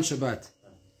aliyah on Shabbat.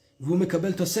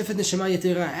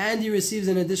 And he receives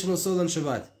an additional soul on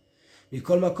Shabbat.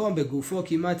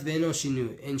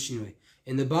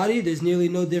 In the body, there's nearly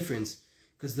no difference,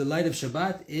 because the light of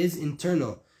Shabbat is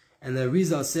internal. And the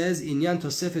Rizal says, Inyan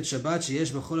tosefet Shabbat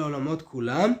sheyesh b'chol ha'olamot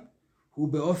kulam, hu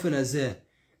be'ofen hazeh.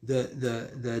 The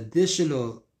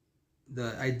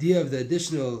idea of the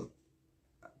additional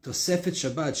tosefet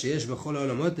Shabbat sheyesh b'chol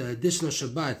ha'olamot, the additional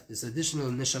Shabbat, this additional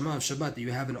neshama of Shabbat that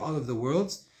you have in all of the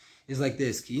worlds, is like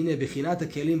this. Ki ine b'chinat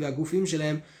ha'kelim ve'agufim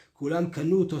shelem, kulam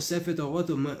kanu tosefet orot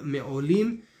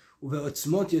me'olim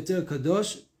uve'otzmot yoter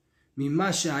kadosh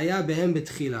mima she'aya behem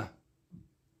betchila.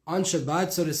 On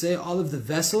Shabbat, so to say, all of the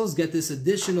vessels get this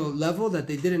additional level that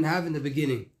they didn't have in the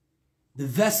beginning. The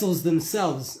vessels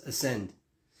themselves ascend.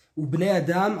 Ubnei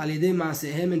Adam al yedei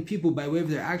ma'asehem, and people by way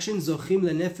of their actions, zochim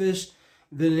lenefesh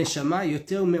v'neshama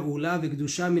yoter me'ula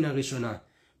v'kedusha min harishona.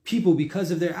 People,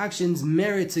 because of their actions,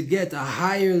 merit to get a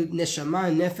higher neshama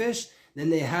and nefesh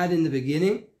than they had in the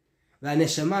beginning.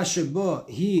 והנשמה שבו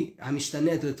היא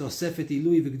המשתנית לתוספת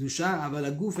עילוי וקדושה, אבל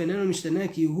הגוף איננו משתנה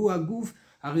כי הוא הגוף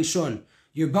הראשון.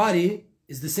 Your body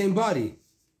is the same body,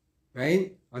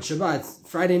 right? On Shabbat,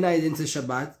 Friday night into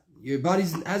Shabbat, your body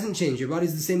hasn't changed. Your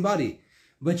body's the same body.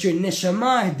 But your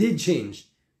neshama did change.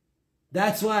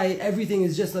 That's why everything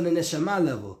is just on a neshama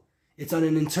level. It's on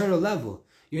an internal level.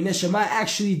 Your neshama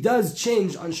actually does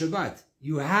change on Shabbat.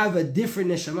 You have a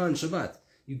different neshama on Shabbat.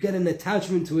 You get an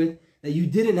attachment to it that you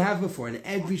didn't have before. And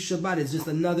every Shabbat is just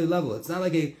another level. It's not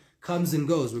like it comes and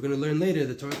goes. We're going to learn later,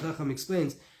 the Torah Chacham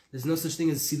explains, there's no such thing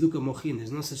as siluka mochin.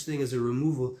 There's no such thing as a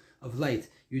removal of light.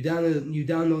 You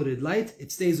downloaded light,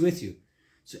 it stays with you.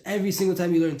 So every single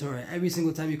time you learn Torah, every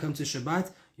single time you come to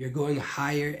Shabbat, you're going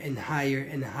higher and higher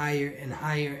and higher and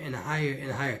higher and higher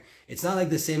and higher. It's not like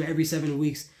the same every 7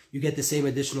 weeks you get the same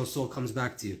additional soul comes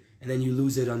back to you and then you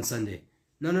lose it on Sunday.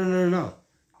 No.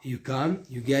 You come,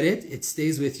 you get it, it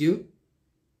stays with you.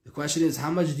 The question is,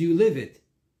 how much do you live it?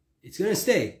 It's going to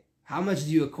stay. How much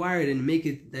do you acquire it and make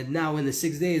it that now in the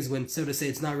 6 days when, so to say,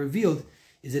 it's not revealed,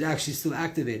 is it actually still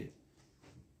activated?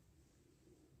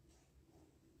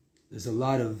 There's a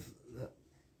lot of...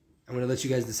 I'm going to let you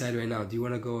guys decide right now. Do you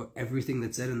want to go everything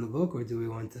that's said in the book, or do we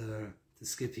want to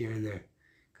skip here and there?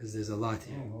 Because there's a lot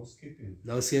here. No skipping.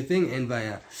 No skipping? And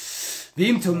by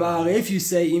V'im tumar, if you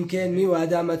say, Im ken mi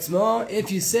adam atzmo,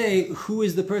 if you say, who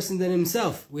is the person than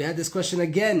himself? We had this question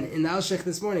again in the Al-Sheikh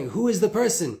this morning. Who is the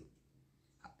person?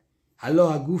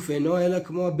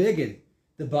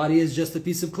 The body is just a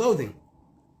piece of clothing.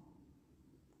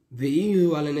 The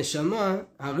neshama,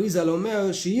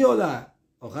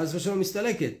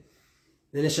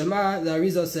 the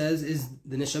Arizal says, is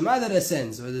the neshama that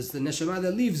ascends, or is the neshama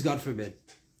that leaves, God forbid.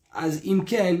 אז אם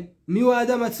כן, מי הוא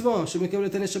האדם עצמו שמקבל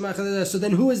את הנשמה החדשה? So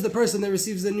then who is the person that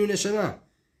receives the new neshama?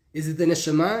 Is it the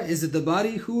neshama? Is it the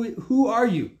body? Who are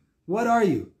you? What are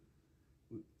you?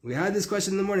 We had this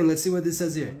question in the morning. Let's see what this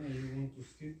says here. You want to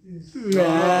skip this?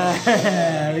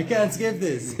 We can't skip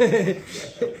this.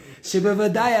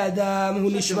 שבוודאי האדם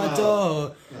הוא נשמתו.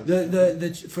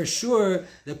 For sure,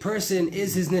 the person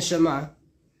is his neshama.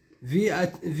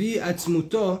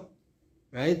 ועצמותו,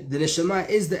 right? The neshama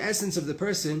is the essence of the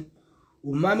person.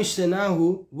 ומה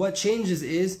משתנהו, what changes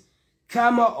is,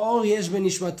 כמה אור יש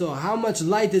בנשמתו. How much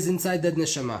light is inside that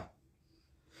neshama.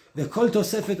 וכל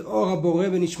תוספת אור הבורא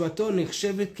בנשמתו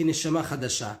נחשבת כנשמה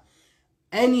חדשה.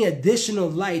 Any additional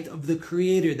light of the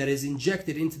creator that is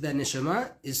injected into that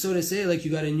neshama is, so to say, like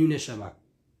you got a new neshama.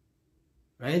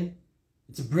 Right?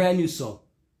 It's a brand new soul.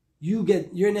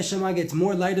 Your neshama gets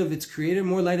more light of its creator,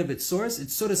 more light of its source.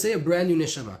 It's, so to say, a brand new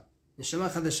neshama. Neshama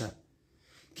חדשה.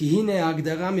 כי הנה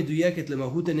ההגדרה מדויקת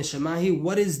למהות הנשמה היא,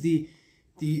 what is the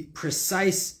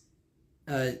precise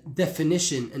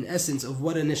definition and essence of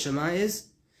what a neshama is?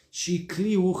 שהיא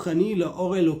כלי רוחני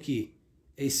לאור אלוקי.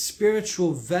 A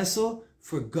spiritual vessel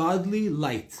for godly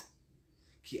light.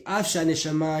 כי אף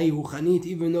שהנשמה היא רוחנית,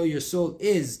 even though your soul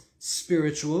is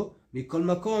spiritual, מכל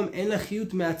מקום אין לה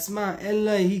חיות מעצמה,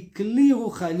 אלא היא כלי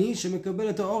רוחני שמקבל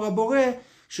את האור הבורא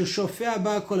ששופע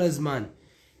בה כל הזמן.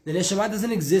 The neshama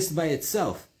doesn't exist by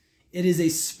itself. It is a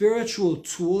spiritual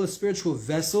tool, a spiritual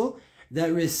vessel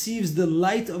that receives the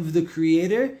light of the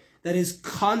creator that is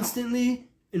constantly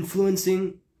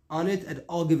influencing on it at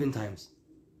all given times.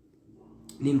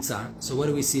 Nimtza. So what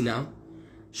do we see now?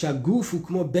 Shaguf hu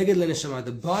kmo beged leneshama.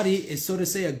 The body is, so to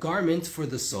say, a garment for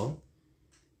the soul.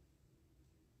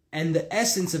 And the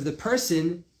essence of the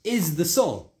person is the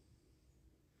soul.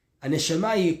 Aneshama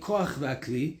hi koach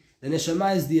v'akli. The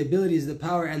neshama is the ability, is the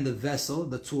power, and the vessel,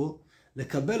 the tool.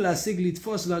 Lekabel la'asig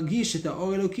litfos la'argish et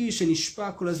ha'or eloki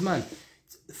shenishpa kol hazman.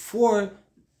 For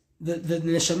the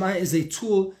neshama is a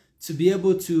tool to be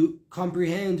able to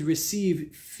comprehend,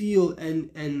 receive, feel,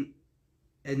 and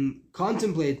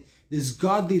contemplate this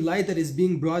godly light that is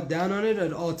being brought down on it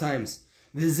at all times.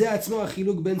 This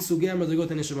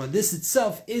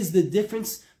itself is the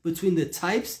difference between the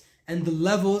types and the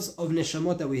levels of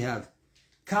neshamot that we have.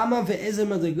 How much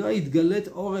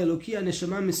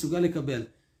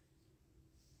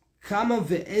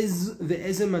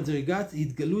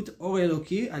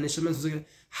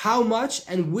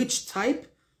and which type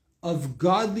of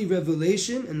godly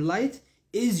revelation and light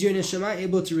is your neshama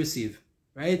able to receive?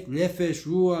 Right? Nefesh,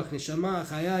 Ruach, Neshama,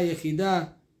 Chaya,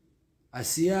 Yechida,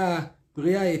 Asiya,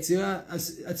 Bria, Yetzira,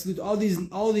 Atzlut, all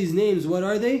these names, what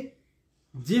are they?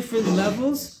 Different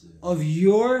levels of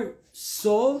your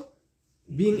soul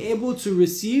being able to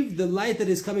receive the light that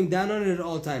is coming down on it at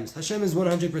all times. Hashem is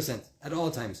 100% at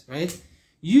all times, right?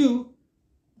 You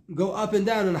go up and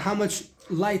down on how much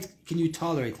light can you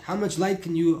tolerate, how much light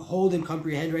can you hold and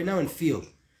comprehend right now and feel.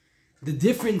 The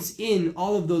difference in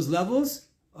all of those levels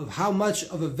of how much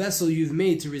of a vessel you've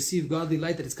made to receive godly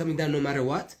light that is coming down no matter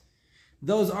what,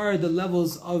 those are the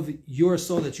levels of your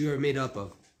soul that you are made up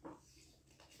of.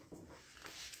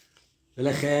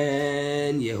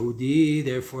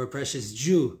 Therefore, precious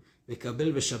Jew, you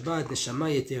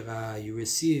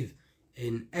receive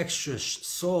an extra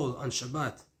soul on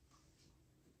Shabbat.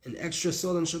 An extra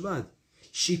soul on Shabbat.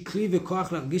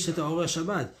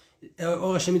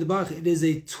 It is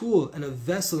a tool and a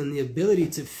vessel and the ability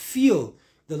to feel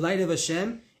the light of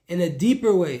Hashem in a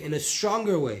deeper way, in a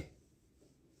stronger way.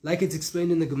 Like it's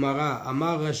explained in the Gemara,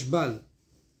 Amar Rashbal,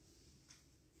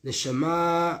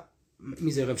 Neshama,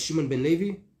 Mizer Rav Shimon ben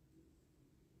Levi?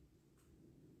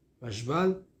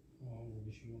 Rashbal?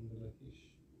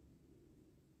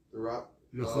 The rock?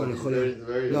 נכון, נכון.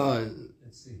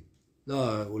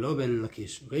 לא, הוא לא בן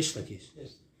לקיש, ריש לקיש.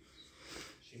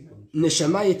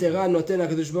 נשמה יתרה נותן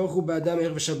הקדוש ברוך הוא באדם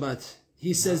ערב שבת.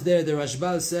 He says there, the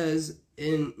Rashbal says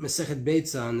in Masechet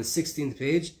Beitza on the 16th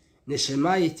page,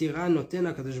 נשמה יתרה נותן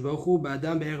הקדוש ברוך הוא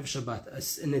באדם בערב שבת.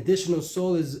 An additional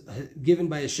soul is given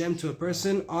by Hashem to a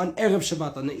person on ערב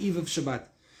שבת, on the eve of Shabbat.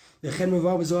 וכן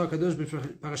מבואר בזוהר הקדוש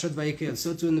בפרשת ויקל.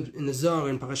 So too in the Zohar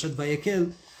in פרשת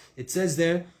ויקל, it says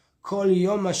there, כל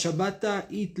יום השבתה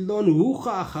יתלון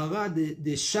רוחה אחרה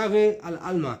דשרה על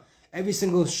עלמא. Every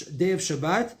single day of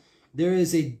Shabbat, there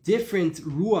is a different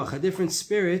ruach, a different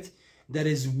spirit that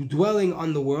is dwelling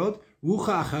on the world.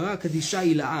 Rucha achara kadisha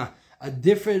ila'a, a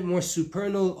different, more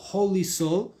supernal, holy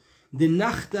soul.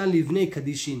 Denachta livnei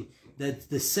kadishin, that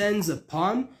descends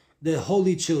upon the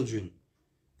holy children.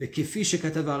 The kifi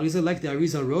shekatav Arizal, like the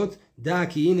Arizal wrote, da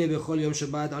ki ine bechol yom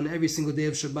Shabbat, on every single day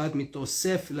of Shabbat,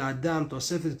 mitosef la'adam,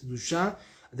 tosef et kedusha,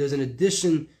 There's an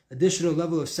additional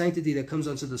level of sanctity that comes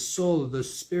onto the soul, the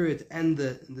spirit, and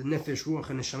the nefesh, ruach,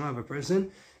 and neshama of a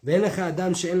person.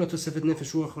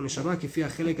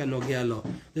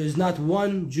 There's not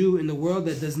one Jew in the world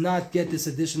that does not get this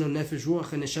additional nefesh,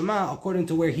 ruach, and neshama according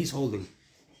to where he's holding.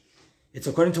 It's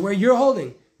according to where you're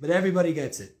holding, but everybody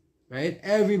gets it, right?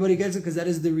 Everybody gets it because that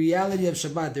is the reality of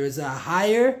Shabbat. There is a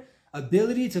higher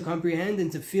ability to comprehend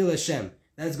and to feel Hashem.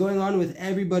 That's going on with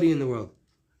everybody in the world.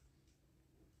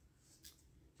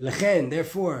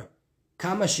 Therefore,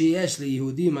 the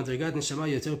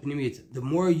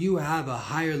more you have a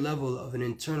higher level of an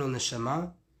internal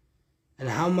neshama, and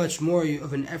how much more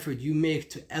of an effort you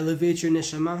make to elevate your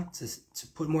neshama, to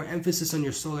put more emphasis on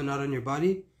your soul and not on your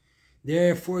body,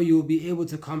 therefore you will be able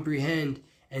to comprehend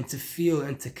and to feel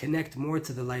and to connect more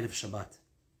to the light of Shabbat.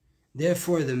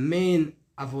 Therefore, the main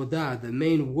avodah, the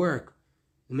main work,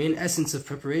 the main essence of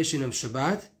preparation of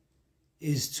Shabbat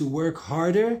is to work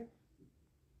harder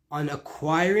on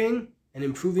acquiring and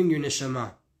improving your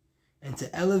neshama, and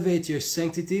to elevate your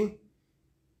sanctity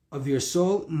of your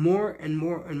soul more and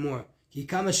more and more.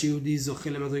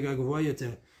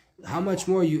 How much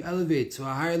more you elevate to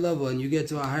a higher level and you get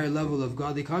to a higher level of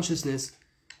godly consciousness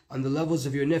on the levels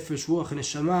of your nefesh, ruach, and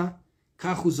neshama,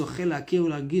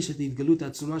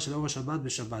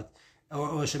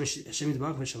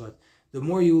 the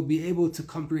more you will be able to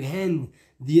comprehend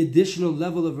the additional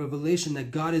level of revelation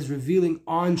that God is revealing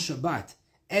on Shabbat.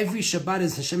 Every Shabbat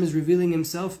is Hashem is revealing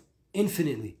Himself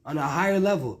infinitely, on a higher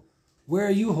level. Where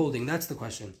are you holding? That's the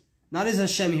question. Not is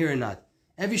Hashem here or not.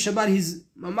 Every Shabbat,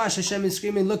 Hashem is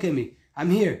screaming, look at me. I'm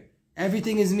here.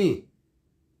 Everything is me.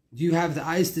 Do you have the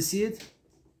eyes to see it?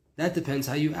 That depends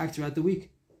how you act throughout the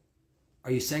week.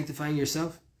 Are you sanctifying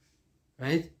yourself?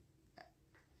 Right?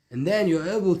 And then you're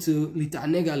able to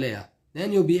lita'aneg aleya.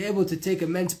 Then you'll be able to take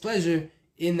immense pleasure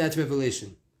in that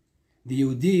revelation. The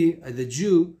Yehudi, the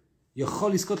Jew, you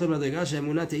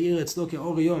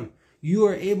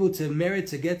are able to merit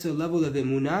to get to a level of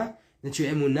emunah, that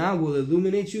your emunah will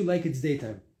illuminate you like it's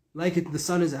daytime. Like the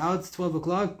sun is out, 12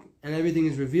 o'clock, and everything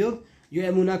is revealed. Your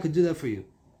emunah could do that for you.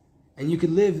 And you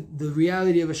could live the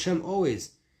reality of Hashem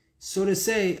always. So to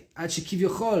say, until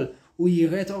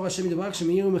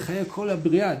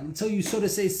you, so to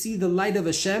say, see the light of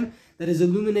Hashem that is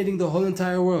illuminating the whole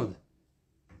entire world.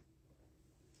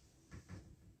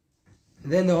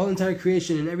 And then the whole entire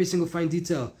creation in every single fine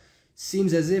detail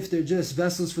seems as if they're just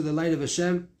vessels for the light of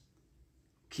Hashem.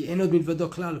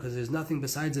 Because there's nothing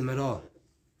besides Him at all.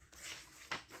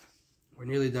 We're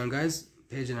nearly done, guys.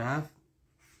 Page and a half.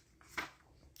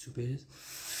 2 pages.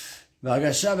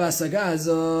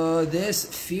 This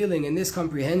feeling and this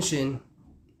comprehension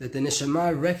that the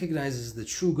neshama recognizes the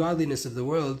true godliness of the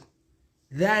world,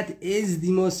 that is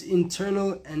the most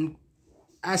internal and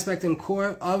aspect and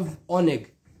core of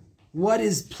oneg. What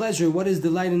is pleasure? What is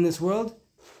delight in this world?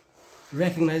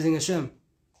 Recognizing Hashem.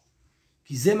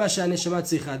 This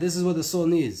is what the soul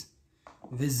needs.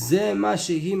 This is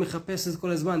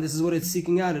what it's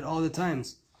seeking out at all the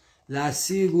times. That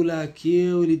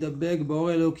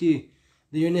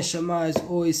your neshama is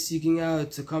always seeking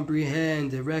out to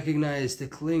comprehend, to recognize, to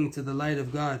cling to the light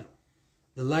of God,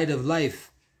 the light of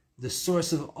life, the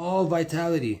source of all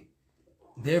vitality.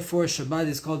 Therefore, Shabbat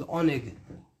is called oneg.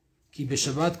 Ki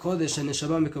b'Shabbat Kodesh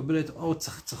הנשמה מקבלת אור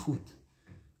צחצחות.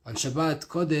 On Shabbat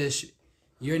Kodesh,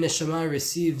 your neshama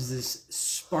receives this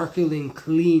sparkling,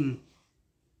 clean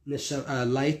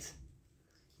light.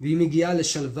 והיא מגיעה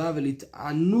לשלווה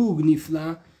ולתענוג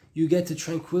נפלא. You get to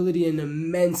tranquility and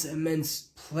immense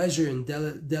pleasure and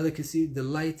delicacy,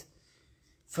 delight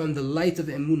from the light of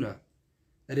emunah.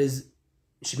 That is,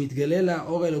 שמתגלה לה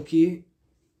אור אלוקי.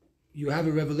 You have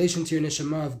a revelation to your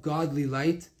neshama of godly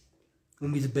light.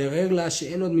 ומתברר לה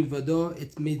שאין עוד מלבדו.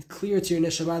 It made clear to your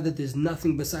neshama that there's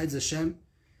nothing besides Hashem.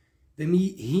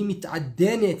 והיא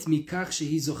מתעדנת מכך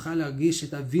שהיא זוכה להרגיש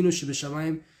את אבינו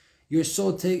שבשמיים. Your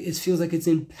soul feels like it's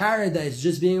in paradise,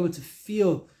 just being able to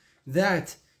feel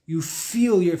that. You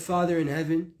feel your Father in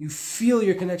heaven. You feel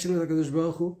your connection with HaKadosh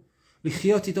Baruch Hu.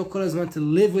 לחיות איתו כל הזמן, to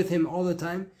live with Him all the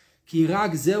time. כי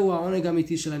רק זהו העונג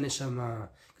האמיתי של הנשמה.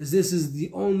 Because this is the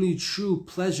only true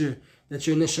pleasure that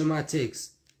your neshama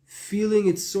takes. Feeling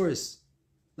its source.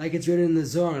 Like it's written in the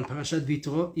Zohar in Parashat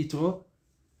Yitro.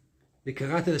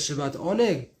 וקראת לשבת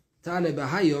עונג. תענה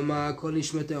בהיומה כל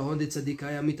נשמת ההון דצדיקה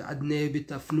היה מתעדנה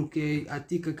בתפנוקי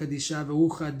עתיקה קדישה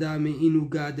ורוח אדם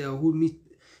מעינוגה דהוא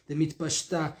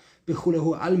דמתפשטה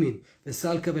בכולהו אלמין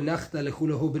וסלקה ונחתה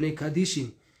לכולהו בני קדישים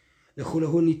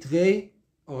לכולהו נתרי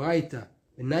אורייתא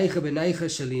בנייך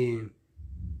שלים.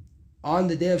 On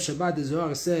the day of Shabbat, the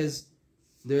Zohar says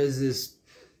there is this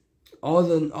all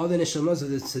the neshamas of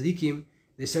the tzaddikim,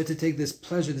 They start to take this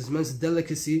pleasure, this immense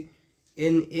delicacy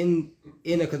in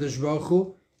HaKadosh Baruch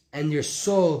Hu, and your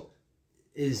soul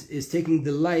is taking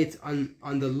delight on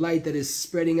the light that is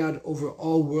spreading out over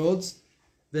all worlds.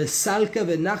 There's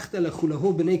an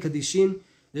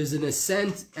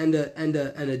ascent and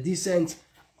a descent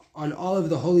on all of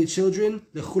the holy children.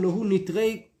 The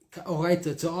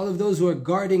to all of those who are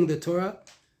guarding the Torah,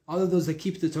 all of those that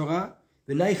keep the Torah.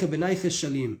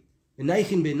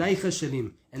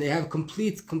 And they have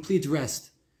complete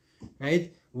rest.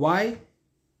 Right? Why?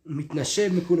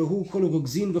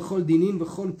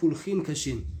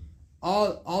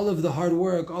 All of the hard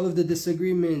work, all of the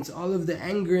disagreements, all of the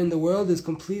anger in the world is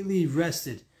completely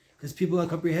rested, because people are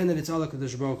comprehending it's all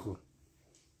HaKadosh Baruch Hu.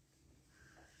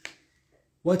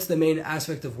 What's the main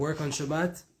aspect of work on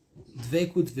Shabbat?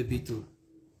 Dveikut v'bitul.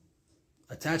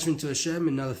 Attachment to Hashem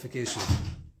and nullification.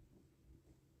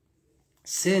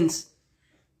 Since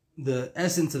the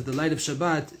essence of the light of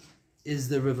Shabbat is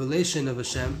the revelation of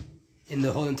Hashem in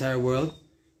the whole entire world,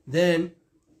 then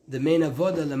the main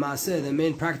avodah, l'maaseh, the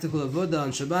main practical avodah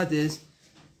on Shabbat is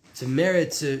to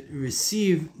merit to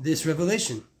receive this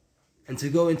revelation and to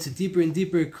go into deeper and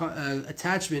deeper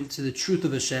attachment to the truth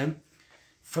of Hashem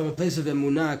from a place of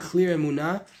emunah, clear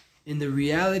emunah, in the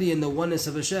reality and the oneness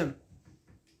of Hashem.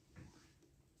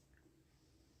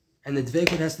 And the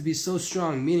dveikut has to be so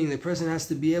strong, meaning the person has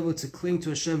to be able to cling to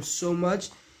Hashem so much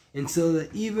until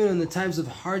that even in the times of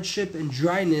hardship and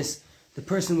dryness, the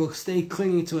person will stay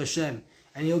clinging to Hashem.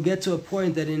 And he'll get to a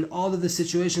point that in all of the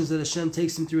situations that Hashem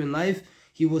takes him through in life,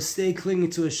 he will stay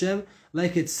clinging to Hashem,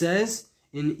 like it says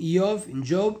in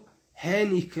Job,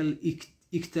 Hen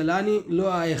iktalani lo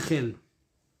ayechel.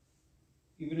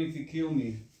 Even if you kill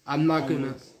me, I'm not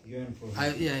gonna.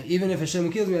 Even if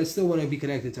Hashem kills me, I still want to be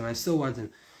connected to Him. I still want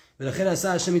Him.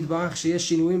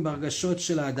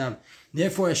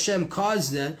 Therefore, Hashem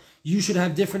caused that you should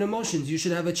have different emotions. You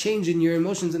should have a change in your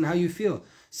emotions and how you feel.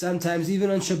 Sometimes,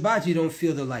 even on Shabbat, you don't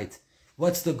feel the light.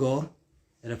 What's the goal?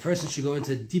 That a person should go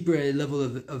into a deeper level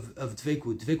of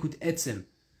dveikut etzem,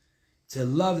 to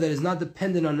love that is not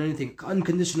dependent on anything,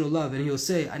 unconditional love. And he'll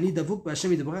say, Ani davuk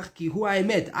b'Hashem yitbarach ki hu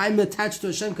ha'emet. I'm attached to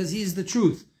Hashem because He is the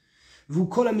truth. V'hu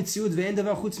kol ha'mitziut ve'en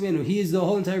davar chutz menu. He is the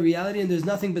whole entire reality and there's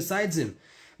nothing besides Him.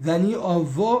 V'ani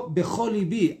avo b'chol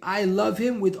libi. I love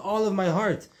Him with all of my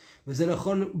heart. V'zeh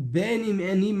nachon ben im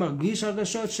ani margish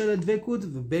hargashot shel dveikut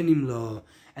v'ben im lo.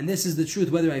 And this is the truth,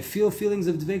 whether I feel feelings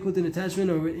of dveikut and attachment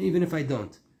or even if I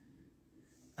don't.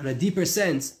 On a deeper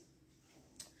sense,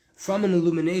 from an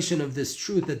illumination of this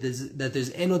truth that there's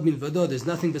enod milvado, there's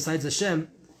nothing besides Hashem,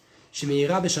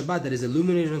 shemeira b'Shabbat, that is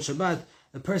illuminated on Shabbat,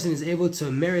 the person is able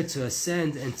to merit to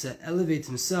ascend and to elevate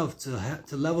himself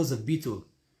to levels of bitul.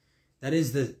 That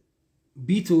is, the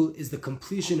bitul is the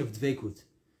completion of dveikut.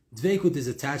 Dveikut is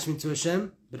attachment to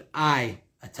Hashem, but I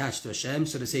attach to Hashem,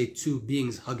 so to say, two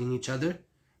beings hugging each other,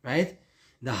 right?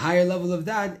 The higher level of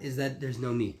that is that there's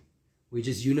no me. We're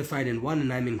just unified in one,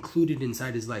 and I'm included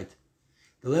inside His light.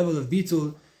 The level of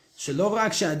bitul,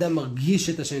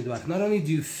 not only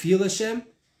do you feel Hashem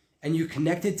and you're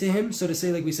connected to Him, so to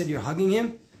say, like we said, you're hugging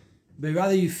Him, but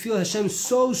rather you feel Hashem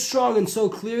so strong and so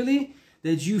clearly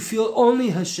that you feel only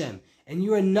Hashem, and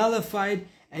you are nullified,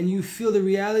 and you feel the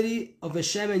reality of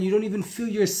Hashem, and you don't even feel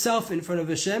yourself in front of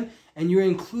Hashem, and you're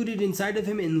included inside of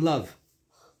Him in love.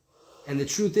 And the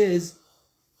truth is,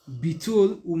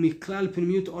 bitul umiklal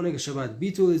pnimiut oneg Shabbat.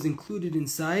 Bitul is included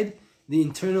inside the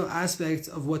internal aspects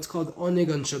of what's called oneg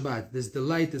on Shabbat. This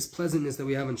delight, this pleasantness that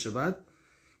we have on Shabbat.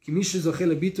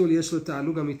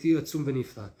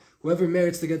 Whoever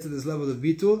merits to get to this level of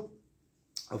bitul,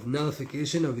 of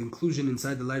nullification, of inclusion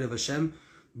inside the light of Hashem,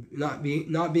 not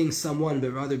being someone,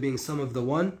 but rather being some of the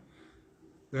one,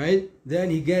 right? Then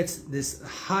he gets this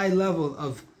high level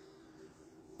of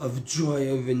joy,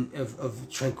 of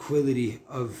tranquility,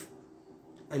 of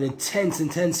an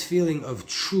intense feeling of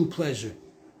true pleasure.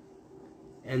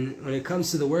 And when it comes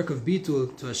to the work of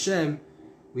bitul to Hashem,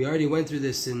 we already went through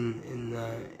this in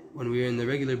when we were in the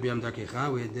regular B'yam Darkecha.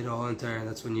 We did a whole entire.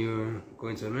 That's when you were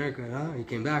going to America. You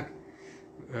came back,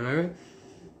 remember?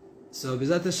 So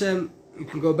B'ezrat Hashem, you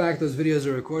can go back. Those videos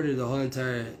are recorded. The whole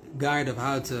entire guide of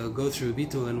how to go through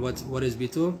bitul and what is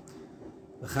bitul.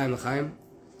 L'chaim.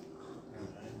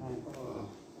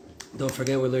 Don't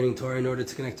forget, we're learning Torah in order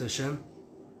to connect to Hashem.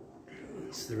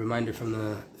 It's the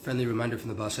friendly reminder from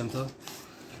the Baal Shem Tov.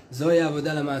 Zoya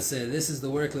avodah l'maaseh. This is the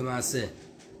work l'maaseh.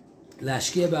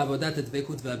 Lashkiya ba'avodat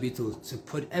dveikut v'abitul. To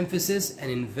put emphasis and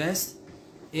invest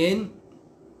in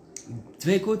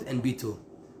dveikut and bitul.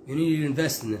 You need to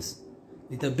invest in this.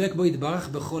 Litabek bo yitbarach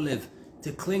b'chol lev.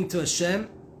 To cling to Hashem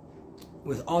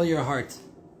with all your heart.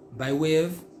 By way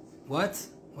of what?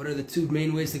 What are the two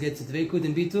main ways to get to Dveikut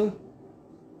and Bitul?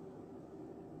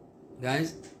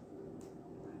 Guys?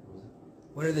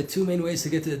 What are the two main ways to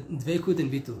get to Dveikut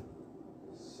and Bitul?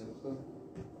 Simcha.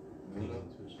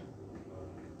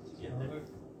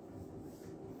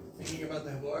 Thinking about the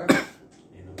Havor?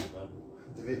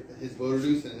 His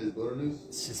bonus and his bonus.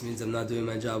 It just means I'm not doing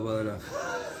my job well enough.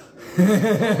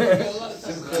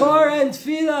 Torah Torah and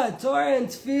Tefillah, Torah and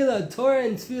Tefillah, Torah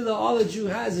and Tefillah. All a Jew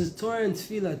has is Torah and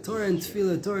Tefillah, Torah and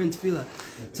Tefillah, Torah and Tefillah.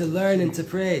 To learn and to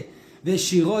pray.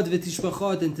 Veshirot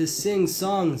v'tishbachot, and to sing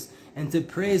songs and to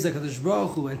praise HaKadosh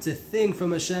Baruch Hu and to think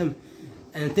from Hashem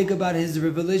and think about His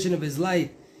revelation of His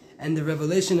light and the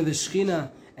revelation of His Shekhinah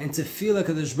and to feel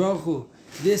HaKadosh Baruch Hu.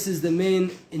 This is the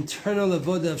main internal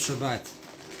avodah of Shabbat.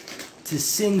 To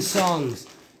sing songs,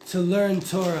 to learn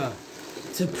Torah,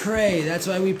 to pray. That's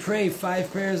why we pray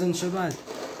 5 prayers on Shabbat.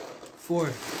 4.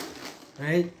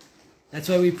 Right? That's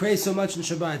why we pray so much on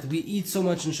Shabbat. We eat so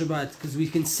much on Shabbat because we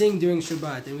can sing during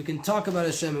Shabbat and we can talk about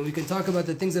Hashem and we can talk about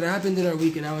the things that happened in our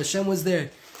week and how Hashem was there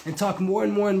and talk more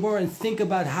and more and more and think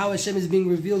about how Hashem is being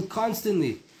revealed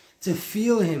constantly. To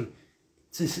feel Him,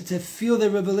 to feel the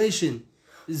revelation.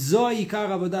 This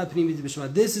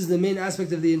is the main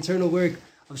aspect of the internal work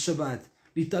of Shabbat.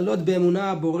 To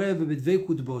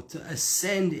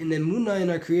ascend in emunah in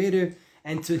our Creator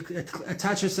and to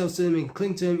attach ourselves to Him and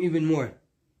cling to Him even more.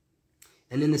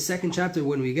 And in the second chapter,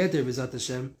 when we get there, B'ezrat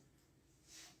Hashem,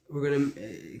 we're going to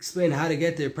explain how to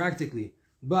get there practically.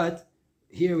 But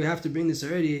here we have to bring this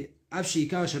already.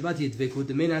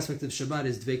 The main aspect of Shabbat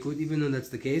is Dveikut, even though that's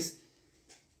the case.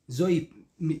 This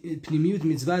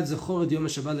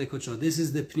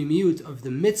is the pnimiut of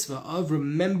the mitzvah of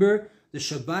remember the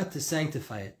Shabbat to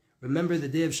sanctify it. Remember the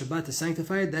day of Shabbat to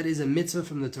sanctify it. That is a mitzvah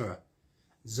from the Torah.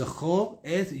 Zachor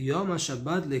et yom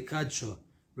HaShabbat lekadsho.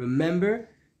 Remember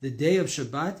the day of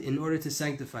Shabbat in order to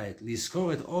sanctify it.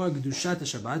 Lizkor et or kedushat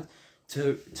Shabbat,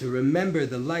 to remember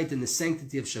the light and the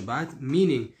sanctity of Shabbat,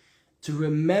 meaning to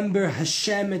remember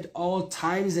Hashem at all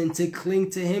times and to cling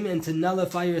to Him and to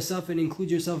nullify yourself and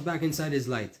include yourself back inside His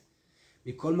light.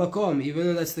 Mikol makom, even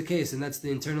though that's the case and that's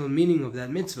the internal meaning of that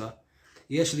mitzvah,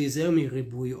 yesh lizer mi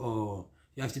ribui or.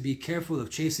 You have to be careful of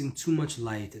chasing too much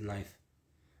light in life.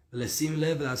 Pay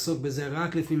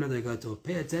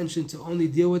attention to only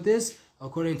deal with this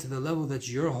according to the level that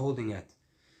you're holding at.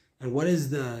 And what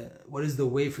is the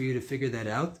way for you to figure that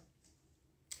out?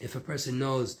 If a person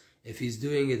knows if he's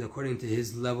doing it according to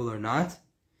his level or not.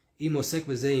 Do you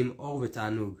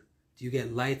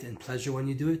get light and pleasure when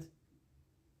you do it?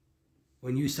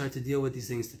 When you start to deal with these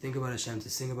things, to think about Hashem, to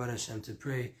sing about Hashem, to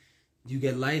pray, do you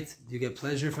get light? Do you get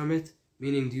pleasure from it?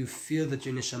 Meaning, do you feel that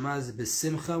your neshama is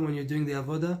besimcha when you're doing the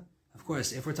avodah? Of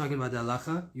course, if we're talking about the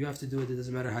halacha, you have to do it. It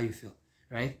doesn't matter how you feel,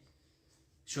 right?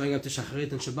 Showing up to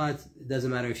Shacharit and Shabbat, it doesn't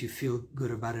matter if you feel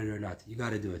good about it or not. You got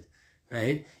to do it,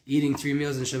 right? Eating 3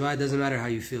 meals in Shabbat, doesn't matter how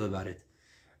you feel about it.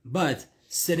 But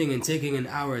sitting and taking an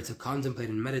hour to contemplate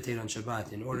and meditate on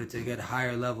Shabbat in order to get a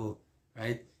higher level,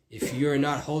 right? If you're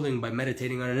not holding by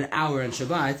meditating on an hour on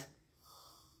Shabbat,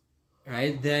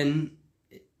 right, then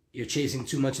you're chasing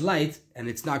too much light and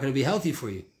it's not going to be healthy for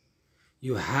you.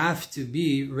 You have to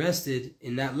be rested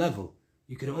in that level.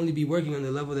 You can only be working on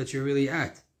the level that you're really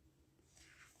at.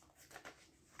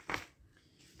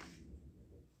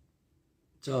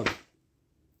 So,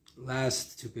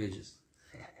 last 2 pages.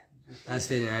 Last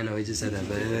page, I know we just said that,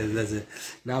 but that's it.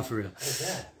 Now for real.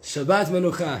 Shabbat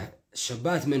menucha.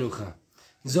 Shabbat menucha.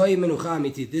 Zoi menucha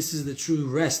amiti. This is the true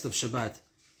rest of Shabbat.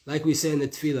 Like we say in the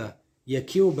Tefillah.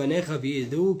 Yakiu banecha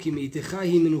v'yidu ki mi'itecha hi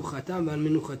menuchatam v'al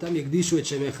menuchatam yagdishu et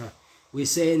shemecha. We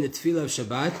say in the Tefillah of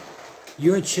Shabbat,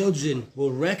 your children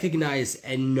will recognize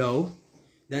and know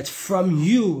that from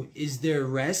you is their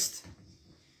rest.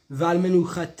 V'al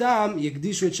menuchatam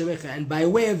yagdishu et shemecha. And by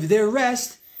way of their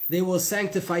rest, they will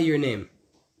sanctify your name.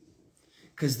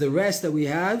 Because the rest that we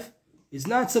have is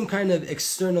not some kind of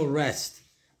external rest.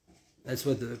 That's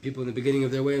what the people in the beginning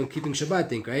of their way of keeping Shabbat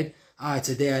think, right? It's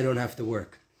a day I don't have to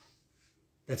work.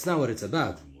 That's not what it's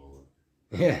about.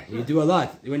 Yeah, you do a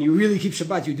lot. When you really keep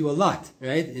Shabbat, you do a lot,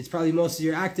 right? It's probably most of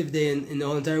your active day in the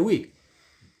whole entire week.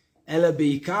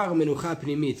 Mainly,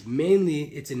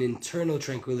 it's an internal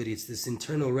tranquility. It's this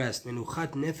internal rest.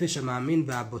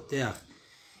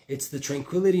 It's the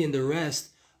tranquility and the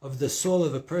rest of the soul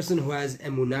of a person who has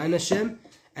emunah in Hashem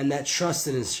and that trust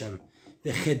in Hashem.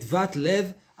 The chedvat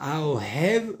lev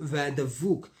aohev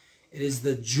v'adavuk. It is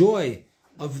the joy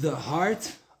of the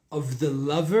heart of the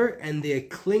lover and the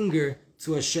clinger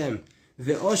to Hashem.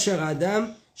 Ve'osher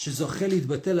adam shezochel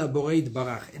yitbatel haborei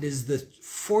yitbarach. It is the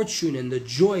fortune and the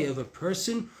joy of a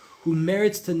person who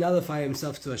merits to nullify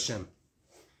himself to Hashem.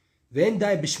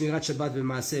 It's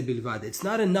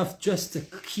not enough just to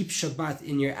keep Shabbat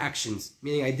in your actions,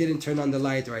 meaning I didn't turn on the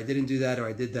light, or I didn't do that, or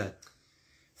I did that.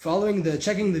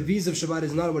 Checking the V's of Shabbat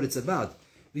is not what it's about.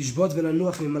 It's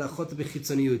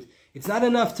not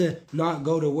enough to not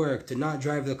go to work, to not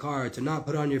drive the car, to not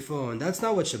put on your phone. That's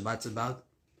not what Shabbat's about.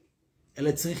 You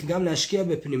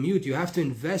have to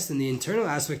invest in the internal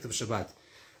aspect of Shabbat.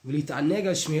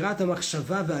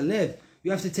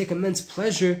 You have to take immense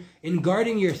pleasure in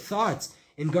guarding your thoughts,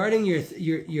 in guarding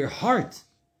your heart.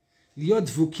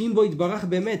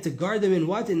 To guard them in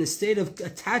what? In the state of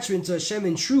attachment to Hashem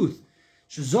in truth.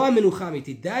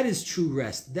 That is true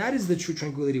rest. That is the true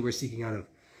tranquility we're seeking out of.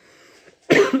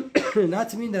 Not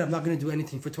to mean that I'm not going to do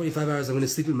anything for 25 hours, I'm going to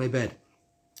sleep in my bed.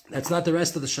 That's not the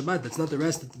rest of the Shabbat. That's not the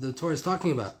rest that the Torah is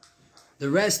talking about. The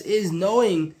rest is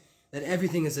knowing that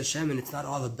everything is Hashem and it's not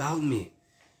all about me.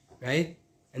 Right?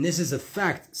 And this is a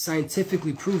fact,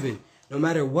 scientifically proven. No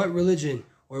matter what religion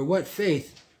or what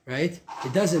faith, right?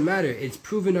 It doesn't matter. It's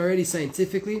proven already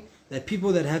scientifically that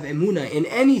people that have emunah in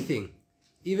anything,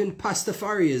 even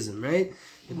Pastafarianism, right?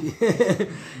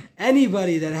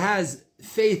 Anybody that has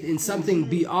faith in something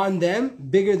beyond them,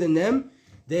 bigger than them,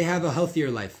 they have a healthier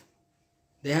life.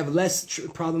 They have less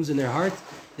problems in their heart.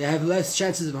 They have less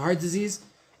chances of heart disease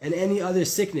and any other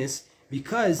sickness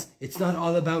because it's not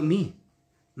all about me.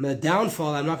 The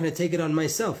downfall, I'm not going to take it on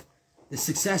myself. The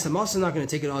success, I'm also not going to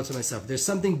take it on to myself. There's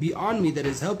something beyond me that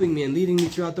is helping me and leading me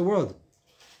throughout the world.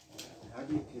 How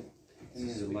do you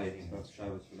continue the light about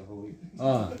Shabbos for the whole week?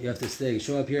 Oh, you have to stay.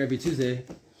 Show up here every Tuesday,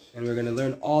 and we're going to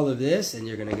learn all of this, and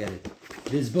you're going to get it.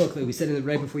 This book, like we said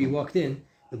right before you walked in,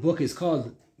 the book is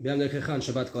called Darkecha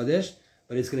Shabbat Kodesh,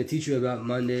 but it's going to teach you about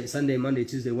Sunday, Monday,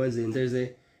 Tuesday, Wednesday, and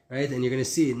Thursday, right? And you're going to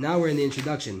see, now we're in the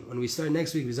introduction. When we start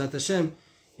next week, B'ezrat Hashem,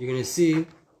 you're going to see,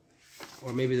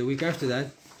 or maybe the week after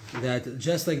that, that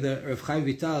just like the Rav Chaim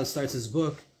Vital starts his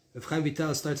book, Rav Chaim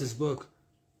Vital starts his book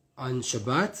on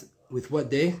Shabbat with what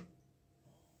day?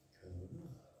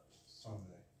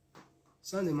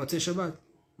 Sunday, Motzei Shabbat.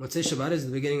 Motzei Shabbat is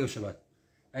the beginning of Shabbat.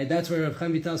 Right? That's where Rav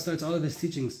Chaim Vital starts all of his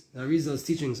teachings, the Arizal's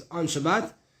teachings on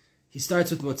Shabbat. He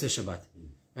starts with Motzei Shabbat.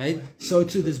 Right? So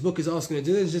too, this book is also going to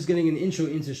do this, just getting an intro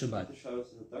into Shabbat. Shabbos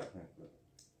is a dark night.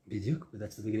 Biduk, but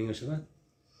that's the beginning of Shabbat.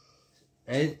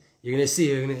 Right? You're going to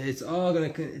see, it's all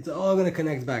going to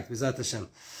connect back. B'ezrat Hashem.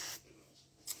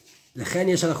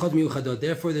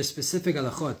 Therefore, there's specific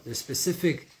halachot, there's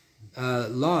specific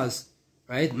laws,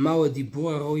 right?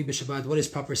 What is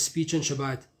proper speech on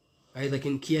Shabbat? Right? Like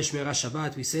in Kiyesh Merah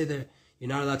Shabbat, we say there, you're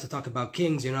not allowed to talk about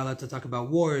kings, you're not allowed to talk about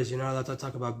wars, you're not allowed to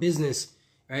talk about business,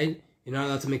 right? You're not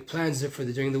allowed to make plans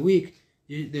during the week.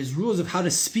 There's rules of how to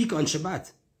speak on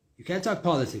Shabbat. You can't talk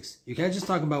politics. You can't just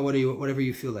talk about whatever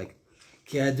you feel like.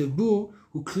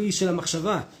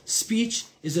 Speech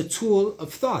is a tool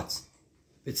of thought.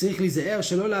 And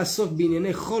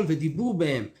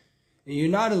you're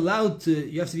not allowed to,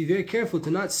 you have to be very careful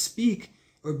to not speak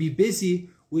or be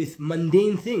busy with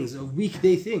mundane things or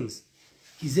weekday things.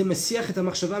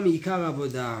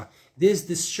 This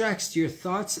distracts your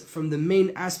thoughts from the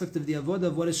main aspect of the avodah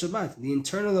of what is Shabbat. The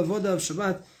internal avodah of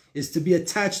Shabbat is to be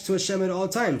attached to Hashem at all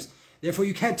times. Therefore,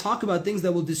 you can't talk about things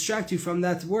that will distract you from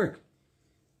that work.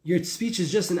 Your speech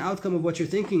is just an outcome of what you're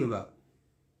thinking about.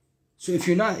 So if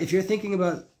you're thinking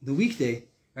about the weekday,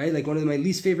 right? Like one of my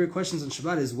least favorite questions on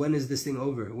Shabbat is, when is this thing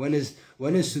over? When is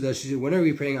Sudash? When are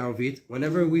we praying Arvit?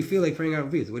 Whenever we feel like praying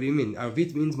Arvit. What do you mean?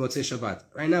 Arvit means Motzei Shabbat.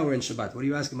 Right now we're in Shabbat. What are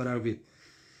you asking about Arvit?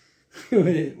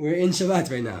 We're in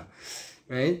Shabbat right now,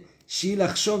 right?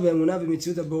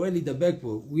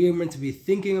 We are meant to be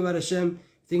thinking about Hashem,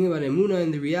 thinking about Emunah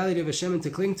and the reality of Hashem, and to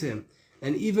cling to Him.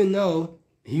 And even though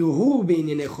the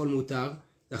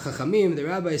Chachamim, the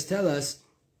rabbis tell us,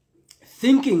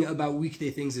 thinking about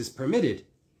weekday things is permitted.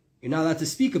 You're not allowed to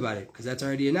speak about it because that's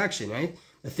already in action, right?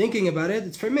 But thinking about it,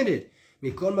 it's permitted.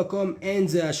 Even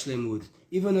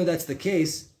though that's the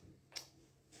case,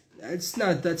 that's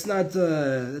not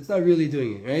really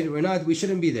doing it, right? We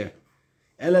shouldn't be there.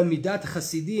 Rather,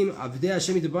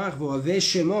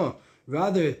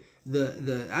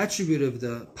 the attribute of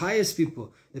the pious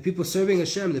people, the people serving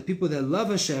Hashem, the people that love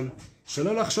Hashem,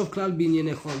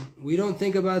 we don't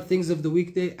think about things of the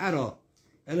weekday at all.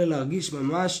 Rather, you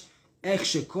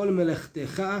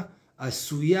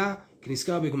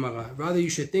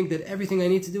should think that everything I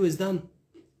need to do is done.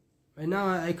 Right now,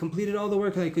 I completed all the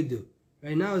work that I could do.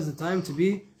 Right now is the time to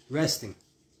be resting.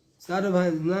 It's not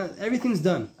everything's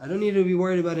done. I don't need to be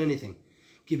worried about anything.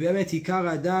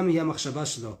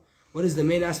 What is the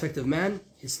main aspect of man?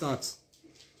 His thoughts.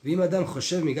 If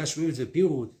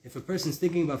a person's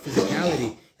thinking about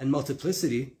physicality and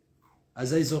multiplicity,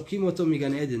 Azay zorkim oto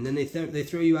migan Eden. Then they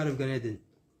throw you out of Gan Eden.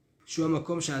 Shu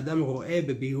hamakom she'adam ro'eh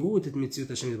bebirut et mitziut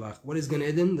Hashem yitbarach. What is Gan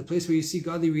Eden? The place where you see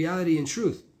godly reality and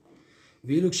truth.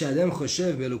 V'iluk she'adam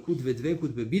choshev be'elokut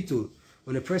v'dvekut bebitul.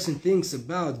 When a person thinks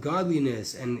about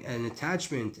godliness and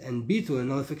attachment and bitul and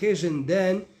nullification,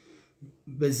 then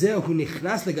bezeh hu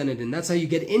nichnas leGan Eden. That's how you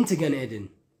get into Gan Eden.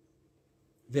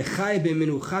 V'chai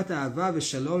be'menuchat ha'ava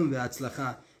v'shalom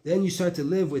ve'atzlacha. Then you start to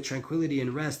live with tranquility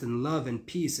and rest and love and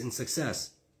peace and success.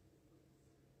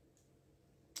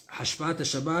 Hashpat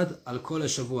Shabbat al kol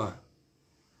hashavua.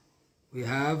 We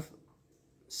have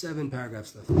 7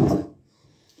 paragraphs left.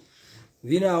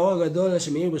 Vina ha'or gadol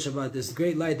shemeir b'Shabbat. This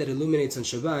great light that illuminates on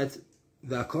Shabbat.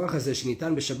 V'hakoach hazeh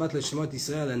shenitan b'Shabbat l'shemot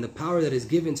Yisrael, and the power that is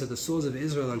given to the souls of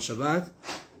Israel on Shabbat.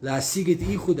 La'asig et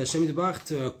ichud Hashem yitbarach,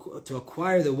 to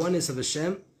acquire the oneness of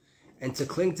Hashem, and to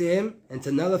cling to Him, and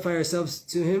to nullify ourselves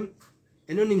to Him.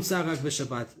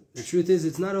 The truth is,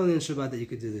 it's not only on Shabbat that you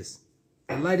could do this.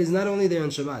 The light is not only there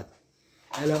on Shabbat.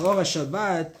 Ela or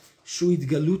Shabbat, shu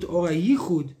itgalut or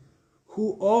yichud,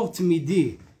 hu or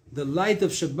tmidi. The light of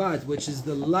Shabbat, which is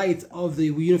the light of the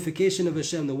unification of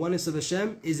Hashem, the oneness of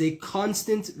Hashem, is a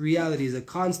constant reality, is a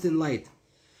constant light.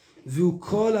 Vu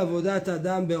kol avodat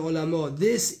adam be'olamo.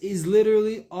 This is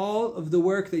literally all of the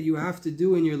work that you have to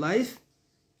do in your life,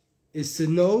 is to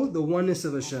know the oneness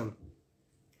of Hashem,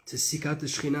 to seek out the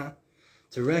Shekhinah,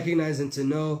 to recognize and to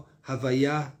know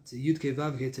Havaya, to Yud Kei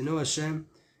Vav Kei, to know Hashem,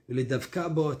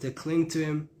 v'ledavka bo, to cling to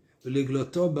Him,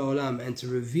 v'legloto ba'olam, and to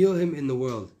reveal Him in the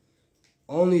world.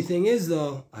 Only thing is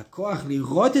though, hakoach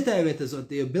lirot et ha'emet hazot,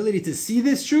 the ability to see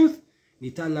this truth,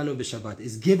 nitan lanu b'Shabbat,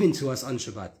 is given to us on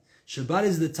Shabbat. Shabbat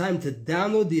is the time to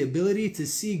download the ability to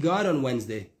see God on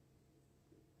Wednesday.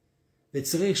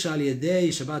 It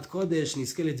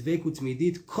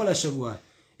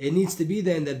needs to be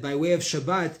then that by way of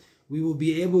Shabbat, we will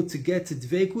be able to get to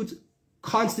dveikut,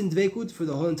 constant dveikut for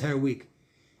the whole entire week.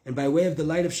 And by way of the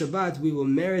light of Shabbat, we will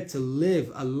merit to live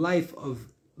a life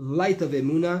of light of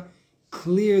emunah,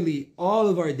 clearly all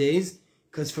of our days,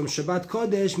 because from Shabbat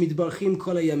Kodesh, mitbarchim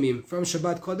kol hayamim. From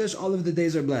Shabbat Kodesh, all of the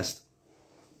days are blessed.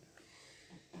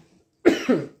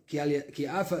 Even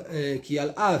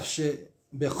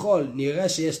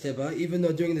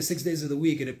though during the 6 days of the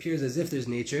week it appears as if there's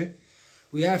nature,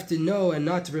 we have to know and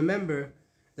not to remember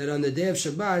that on the day of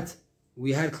Shabbat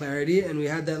we had clarity and we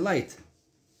had that light.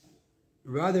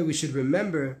 Rather, we should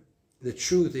remember the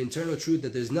truth, the internal truth,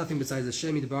 that there's nothing besides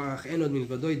Hashem Yitbarach, en od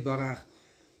milvado Yitbarach,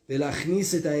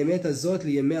 ve'lachnis et ha'emet hazot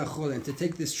liyemei hachol, and to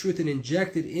take this truth and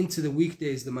inject it into the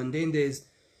weekdays, the mundane days,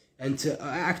 and to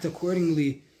act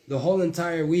accordingly the whole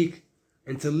entire week,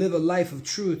 and to live a life of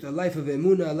truth, a life of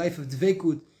emunah, a life of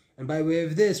dveikut. And by way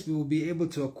of this, we will be able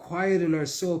to acquire it in our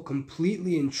soul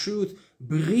completely in truth,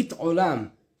 brit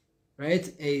olam,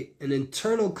 right? An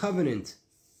internal covenant.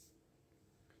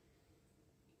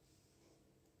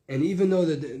 And even though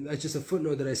that's just a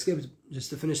footnote that I skipped just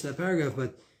to finish that paragraph,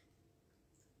 but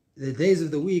the days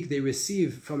of the week, they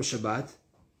receive from Shabbat,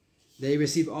 they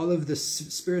receive all of the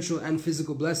spiritual and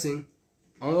physical blessing.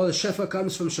 All the shefa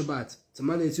comes from Shabbat. So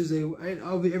Monday, Tuesday,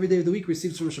 every day of the week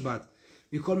receives from Shabbat.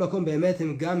 The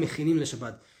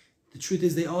truth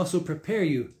is, they also prepare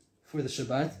you for the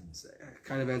Shabbat. So I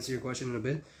kind of answer your question in a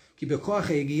bit.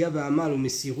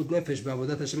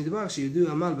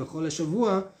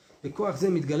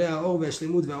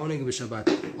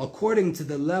 According to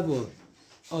the level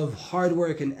of hard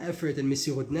work and effort and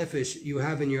misirut nefesh you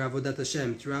have in your avodat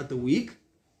Hashem throughout the week,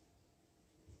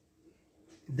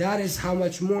 that is how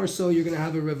much more so you're going to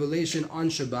have a revelation on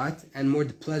Shabbat and more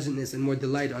pleasantness and more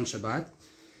delight on Shabbat.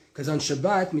 Because on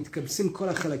Shabbat,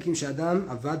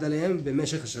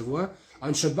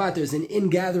 on Shabbat there's an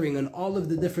ingathering on all of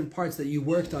the different parts that you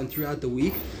worked on throughout the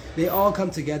week. They all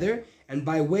come together, and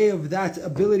by way of that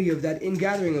ability of that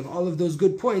ingathering of all of those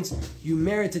good points, you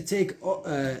merit to take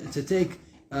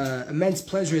immense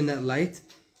pleasure in that light.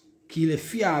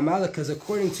 Because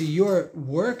according to your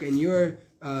work and your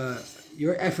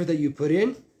effort that you put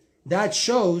in, that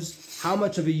shows how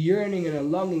much of a yearning and a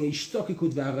longing,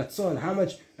 how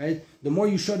much, right? The more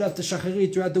you showed up to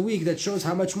Shacharit throughout the week, that shows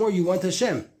how much more you want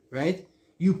Hashem, right?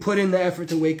 You put in the effort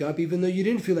to wake up, even though you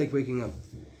didn't feel like waking up.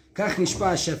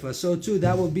 So too,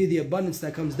 that will be the abundance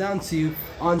that comes down to you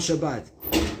on Shabbat.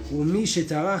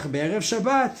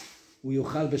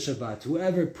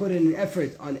 Whoever put in an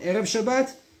effort on Erev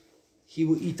Shabbat, he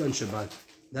will eat on Shabbat.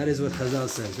 That is what Chazal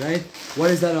says, right? What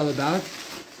is that all about?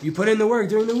 You put in the work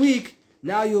during the week,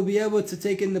 now you'll be able to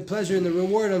take in the pleasure and the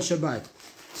reward on Shabbat.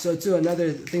 So too,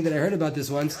 another thing that I heard about this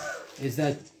once is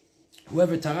that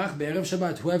whoever tarach be'erev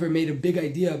Shabbat, whoever made a big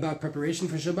idea about preparation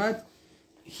for Shabbat,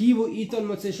 he will eat on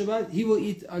Motzei Shabbat. He will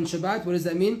eat on Shabbat. What does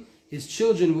that mean? His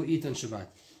children will eat on Shabbat.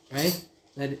 Right?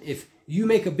 That if you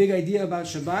make a big idea about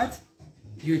Shabbat,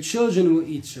 your children will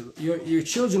eat Shabbat. Your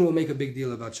children will make a big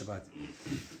deal about Shabbat.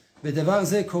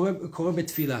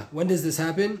 When does this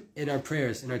happen? In our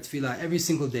prayers, in our tefillah, every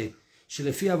single day.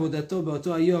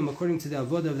 According to the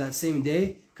avodah of that same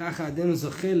day,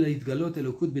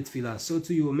 so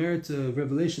too you will merit a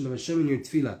revelation of Hashem in your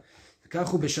tefillah.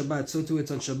 So too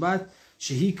it's on Shabbat.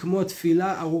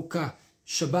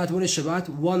 Shabbat, what is Shabbat?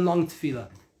 One long tefillah.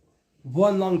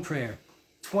 One long prayer.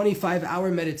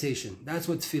 25-hour meditation. That's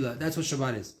what tefillah, that's what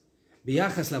Shabbat is.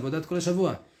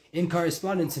 In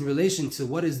correspondence, in relation to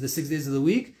what is the 6 days of the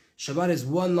week, Shabbat is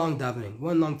one long davening,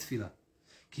 one long tefillah.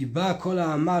 Because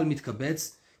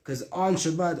on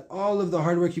Shabbat, all of the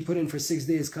hard work you put in for 6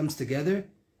 days comes together,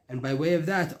 and by way of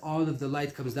that, all of the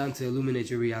light comes down to illuminate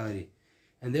your reality.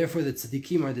 And therefore, the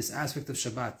tzaddikim are this aspect of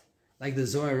Shabbat. Like the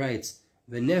Zohar writes,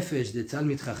 "V'nefesh de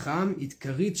Talmid Chacham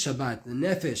itkarit Shabbat." The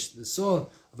nefesh, the soul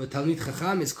of a Talmid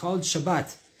Chacham is called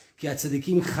Shabbat. Because the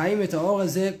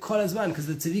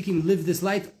tzaddikim live this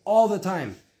light all the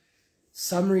time.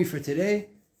 Summary for today: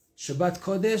 Shabbat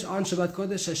Kodesh. On Shabbat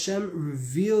Kodesh, Hashem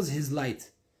reveals His light,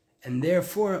 and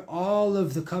therefore all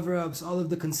of the cover-ups, all of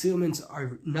the concealments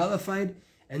are nullified,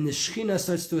 and the Shekhinah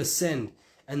starts to ascend,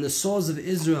 and the souls of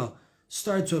Israel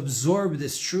start to absorb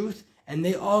this truth, and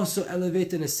they also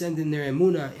elevate and ascend in their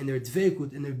emunah, in their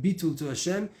dveikut, in their bitul to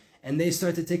Hashem, and they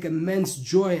start to take immense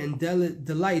joy and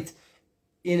delight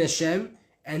in Hashem,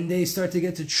 and they start to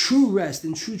get to true rest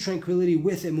and true tranquility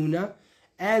with emunah,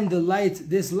 and the light,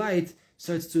 this light,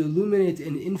 starts to illuminate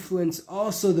and influence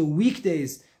also the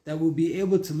weekdays that will be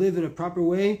able to live in a proper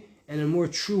way and a more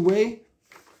true way.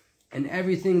 And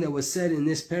everything that was said in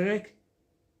this perek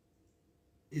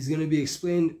is going to be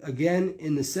explained again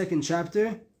in the second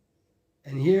chapter.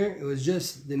 And here it was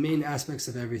just the main aspects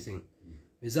of everything.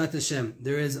 B'ezrat Hashem,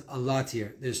 there is a lot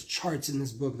here. There's charts in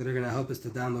this book that are going to help us to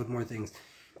download more things.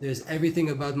 There's everything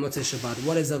about Motzei Shabbat.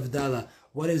 What is Avdallah?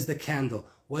 What is the candle?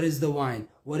 What is the wine?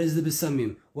 What is the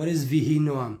Besamim? What is Vihi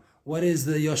Noam? What is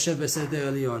the Yoshev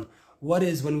Beseder Elyon? What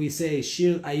is when we say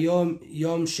Shir Ayom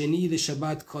Yom Sheni the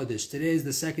Shabbat Kodesh? Today is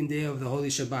the second day of the Holy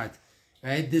Shabbat.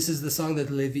 Right? This is the song that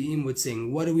the Levi'im would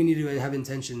sing. What do we need to have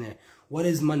intention there? What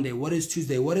is Monday? What is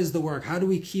Tuesday? What is the work? How do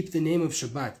we keep the name of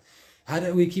Shabbat? How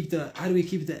do we keep the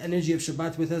energy of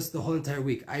Shabbat with us the whole entire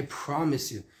week? I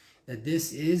promise you that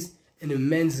this is an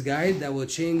immense guide that will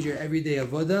change your everyday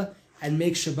avodah and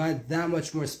make Shabbat that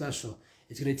much more special.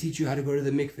 It's going to teach you how to go to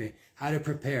the mikveh, how to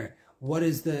prepare. What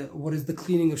is the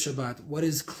cleaning of Shabbat? What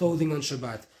is clothing on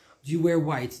Shabbat? Do you wear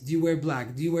white? Do you wear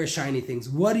black? Do you wear shiny things?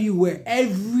 What do you wear?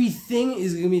 Everything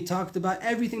is going to be talked about.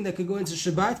 Everything that could go into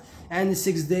Shabbat and the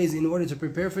 6 days in order to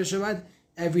prepare for Shabbat,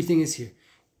 everything is here.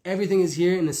 Everything is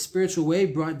here in a spiritual way,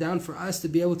 brought down for us to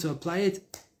be able to apply it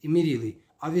immediately.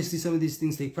 Obviously, some of these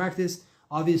things take practice.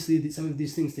 Obviously, some of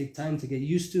these things take time to get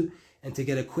used to and to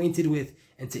get acquainted with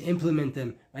and to implement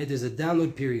them, right? There's a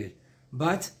download period,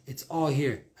 but it's all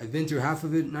here. I've been through half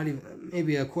of it, not even,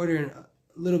 maybe a quarter, a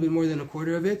little bit more than a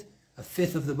quarter of it, a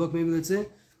fifth of the book, maybe let's say.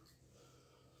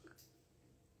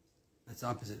 That's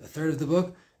opposite, a third of the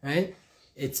book, right?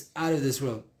 It's out of this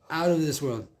world, out of this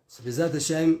world. So B'ezrat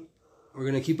Hashem, we're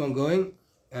going to keep on going,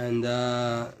 and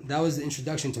that was the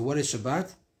introduction to what is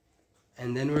Shabbat.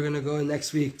 And then we're going to go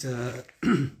next week to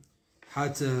how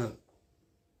to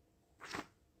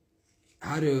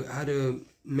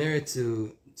merit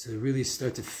to really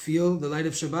start to feel the light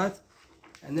of Shabbat.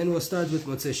 And then we'll start with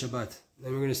Motzei Shabbat.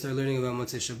 Then we're going to start learning about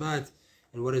Motzei Shabbat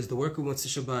and what is the work of Motzei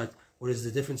Shabbat, what is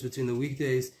the difference between the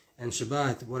weekdays and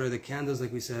Shabbat, what are the candles,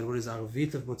 like we said, what is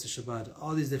Arvit of Motzei Shabbat,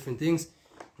 all these different things.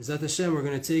 B'ezrat Hashem, we're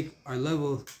going to take our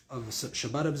level of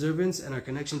Shabbat observance and our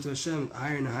connection to Hashem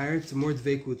higher and higher, to more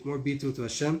dveikut, more bitul to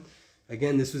Hashem.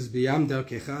 Again, this was B'yam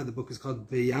Darkecha. The book is called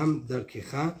B'yam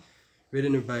Darkecha,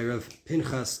 written by Rav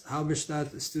Pinchas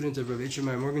Halberstadt, a student of Rav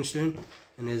Yitzchak Morgenstern,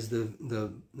 and is the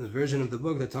version of the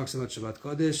book that talks about Shabbat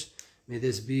Kodesh. May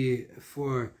this be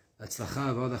for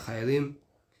Atzlacha of all the Chayalim,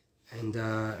 and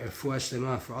Refuah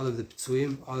Shlema for all of the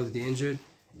Ptsuim, all of the injured,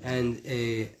 and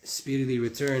a speedily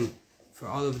return for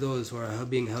all of those who are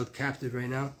being held captive right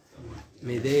now.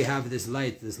 May they have this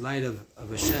light of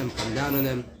Hashem come down on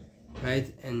them,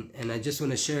 right? And I just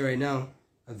want to share right now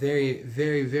a very,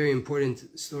 very, very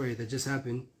important story that just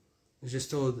happened. I was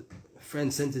just told, a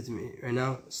friend sent it to me right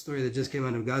now, a story that just came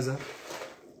out of Gaza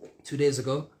 2 days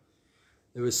ago.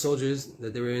 There were soldiers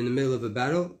that they were in the middle of a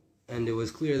battle, and it was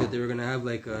clear that they were going to have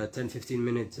like a 10, 15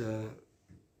 minute,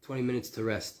 20 minutes to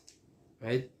rest,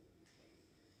 right?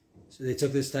 So they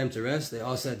took this time to rest. They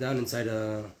all sat down inside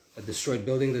a a destroyed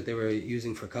building that they were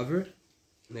using for cover.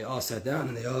 And they all sat down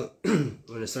and they all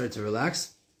when it started to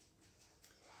relax.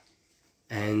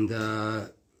 And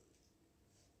the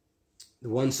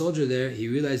one soldier there, he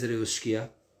realized that it was Shkia.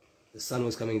 The sun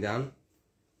was coming down.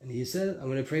 And he said, I'm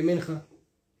going to pray Mincha.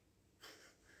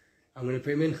 I'm going to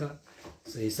pray Mincha.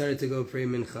 So he started to go pray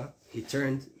Mincha. He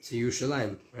turned to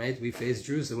Yerushalayim, right? We face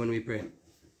Jerusalem when we pray.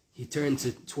 He turned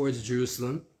towards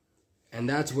Jerusalem. And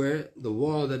that's where the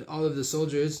wall that all of the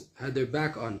soldiers had their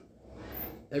back on.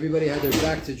 Everybody had their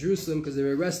back to Jerusalem because they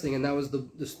were resting, and that was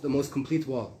the most complete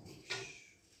wall.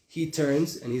 He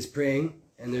turns and he's praying,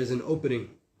 and there's an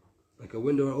opening, like a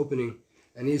window opening,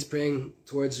 and he's praying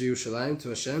towards Yerushalayim, to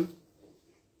Hashem.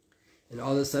 And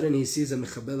all of a sudden he sees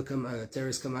a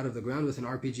terrorist come out of the ground with an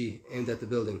RPG aimed at the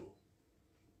building.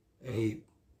 And he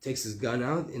takes his gun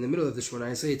out in the middle of the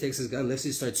Shemona Esrei. He takes his gun, lifts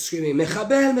it, starts screaming,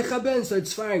 Mechabel, Mechabel, and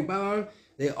starts firing. Bam.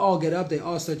 They all get up, they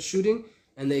all start shooting,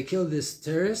 and they kill this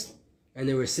terrorist, and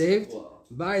they were saved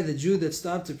by the Jew that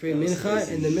stopped to pray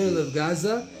Mincha in the middle of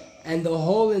Gaza. And the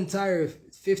whole entire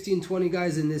 15, 20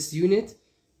 guys in this unit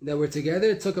that were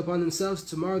together took upon themselves,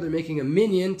 tomorrow they're making a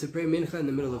minyan to pray Mincha in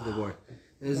the middle of the war.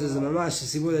 This is a mamash, you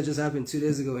see what that just happened 2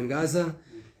 days ago in Gaza.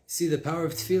 See the power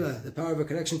of tefillah, the power of a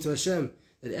connection to Hashem.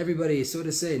 That everybody, so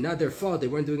to say, not their fault, they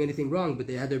weren't doing anything wrong, but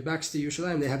they had their backs to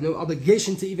Yerushalayim. They have no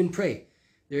obligation to even pray.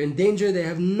 They're in danger, they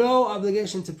have no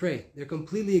obligation to pray. They're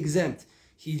completely exempt.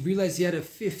 He realized he had a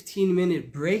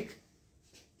 15-minute break.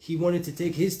 He wanted to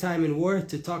take his time in war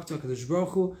to talk to HaKadosh Baruch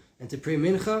Hu and to pray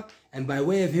Mincha. And by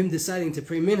way of him deciding to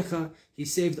pray Mincha, he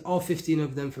saved all 15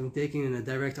 of them from taking in a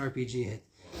direct RPG hit.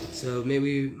 So may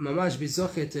we mamash be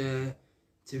zochet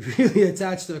to really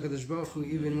attach to HaKadosh Baruch Hu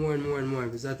even more and more and more.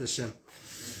 B'ezrat Hashem.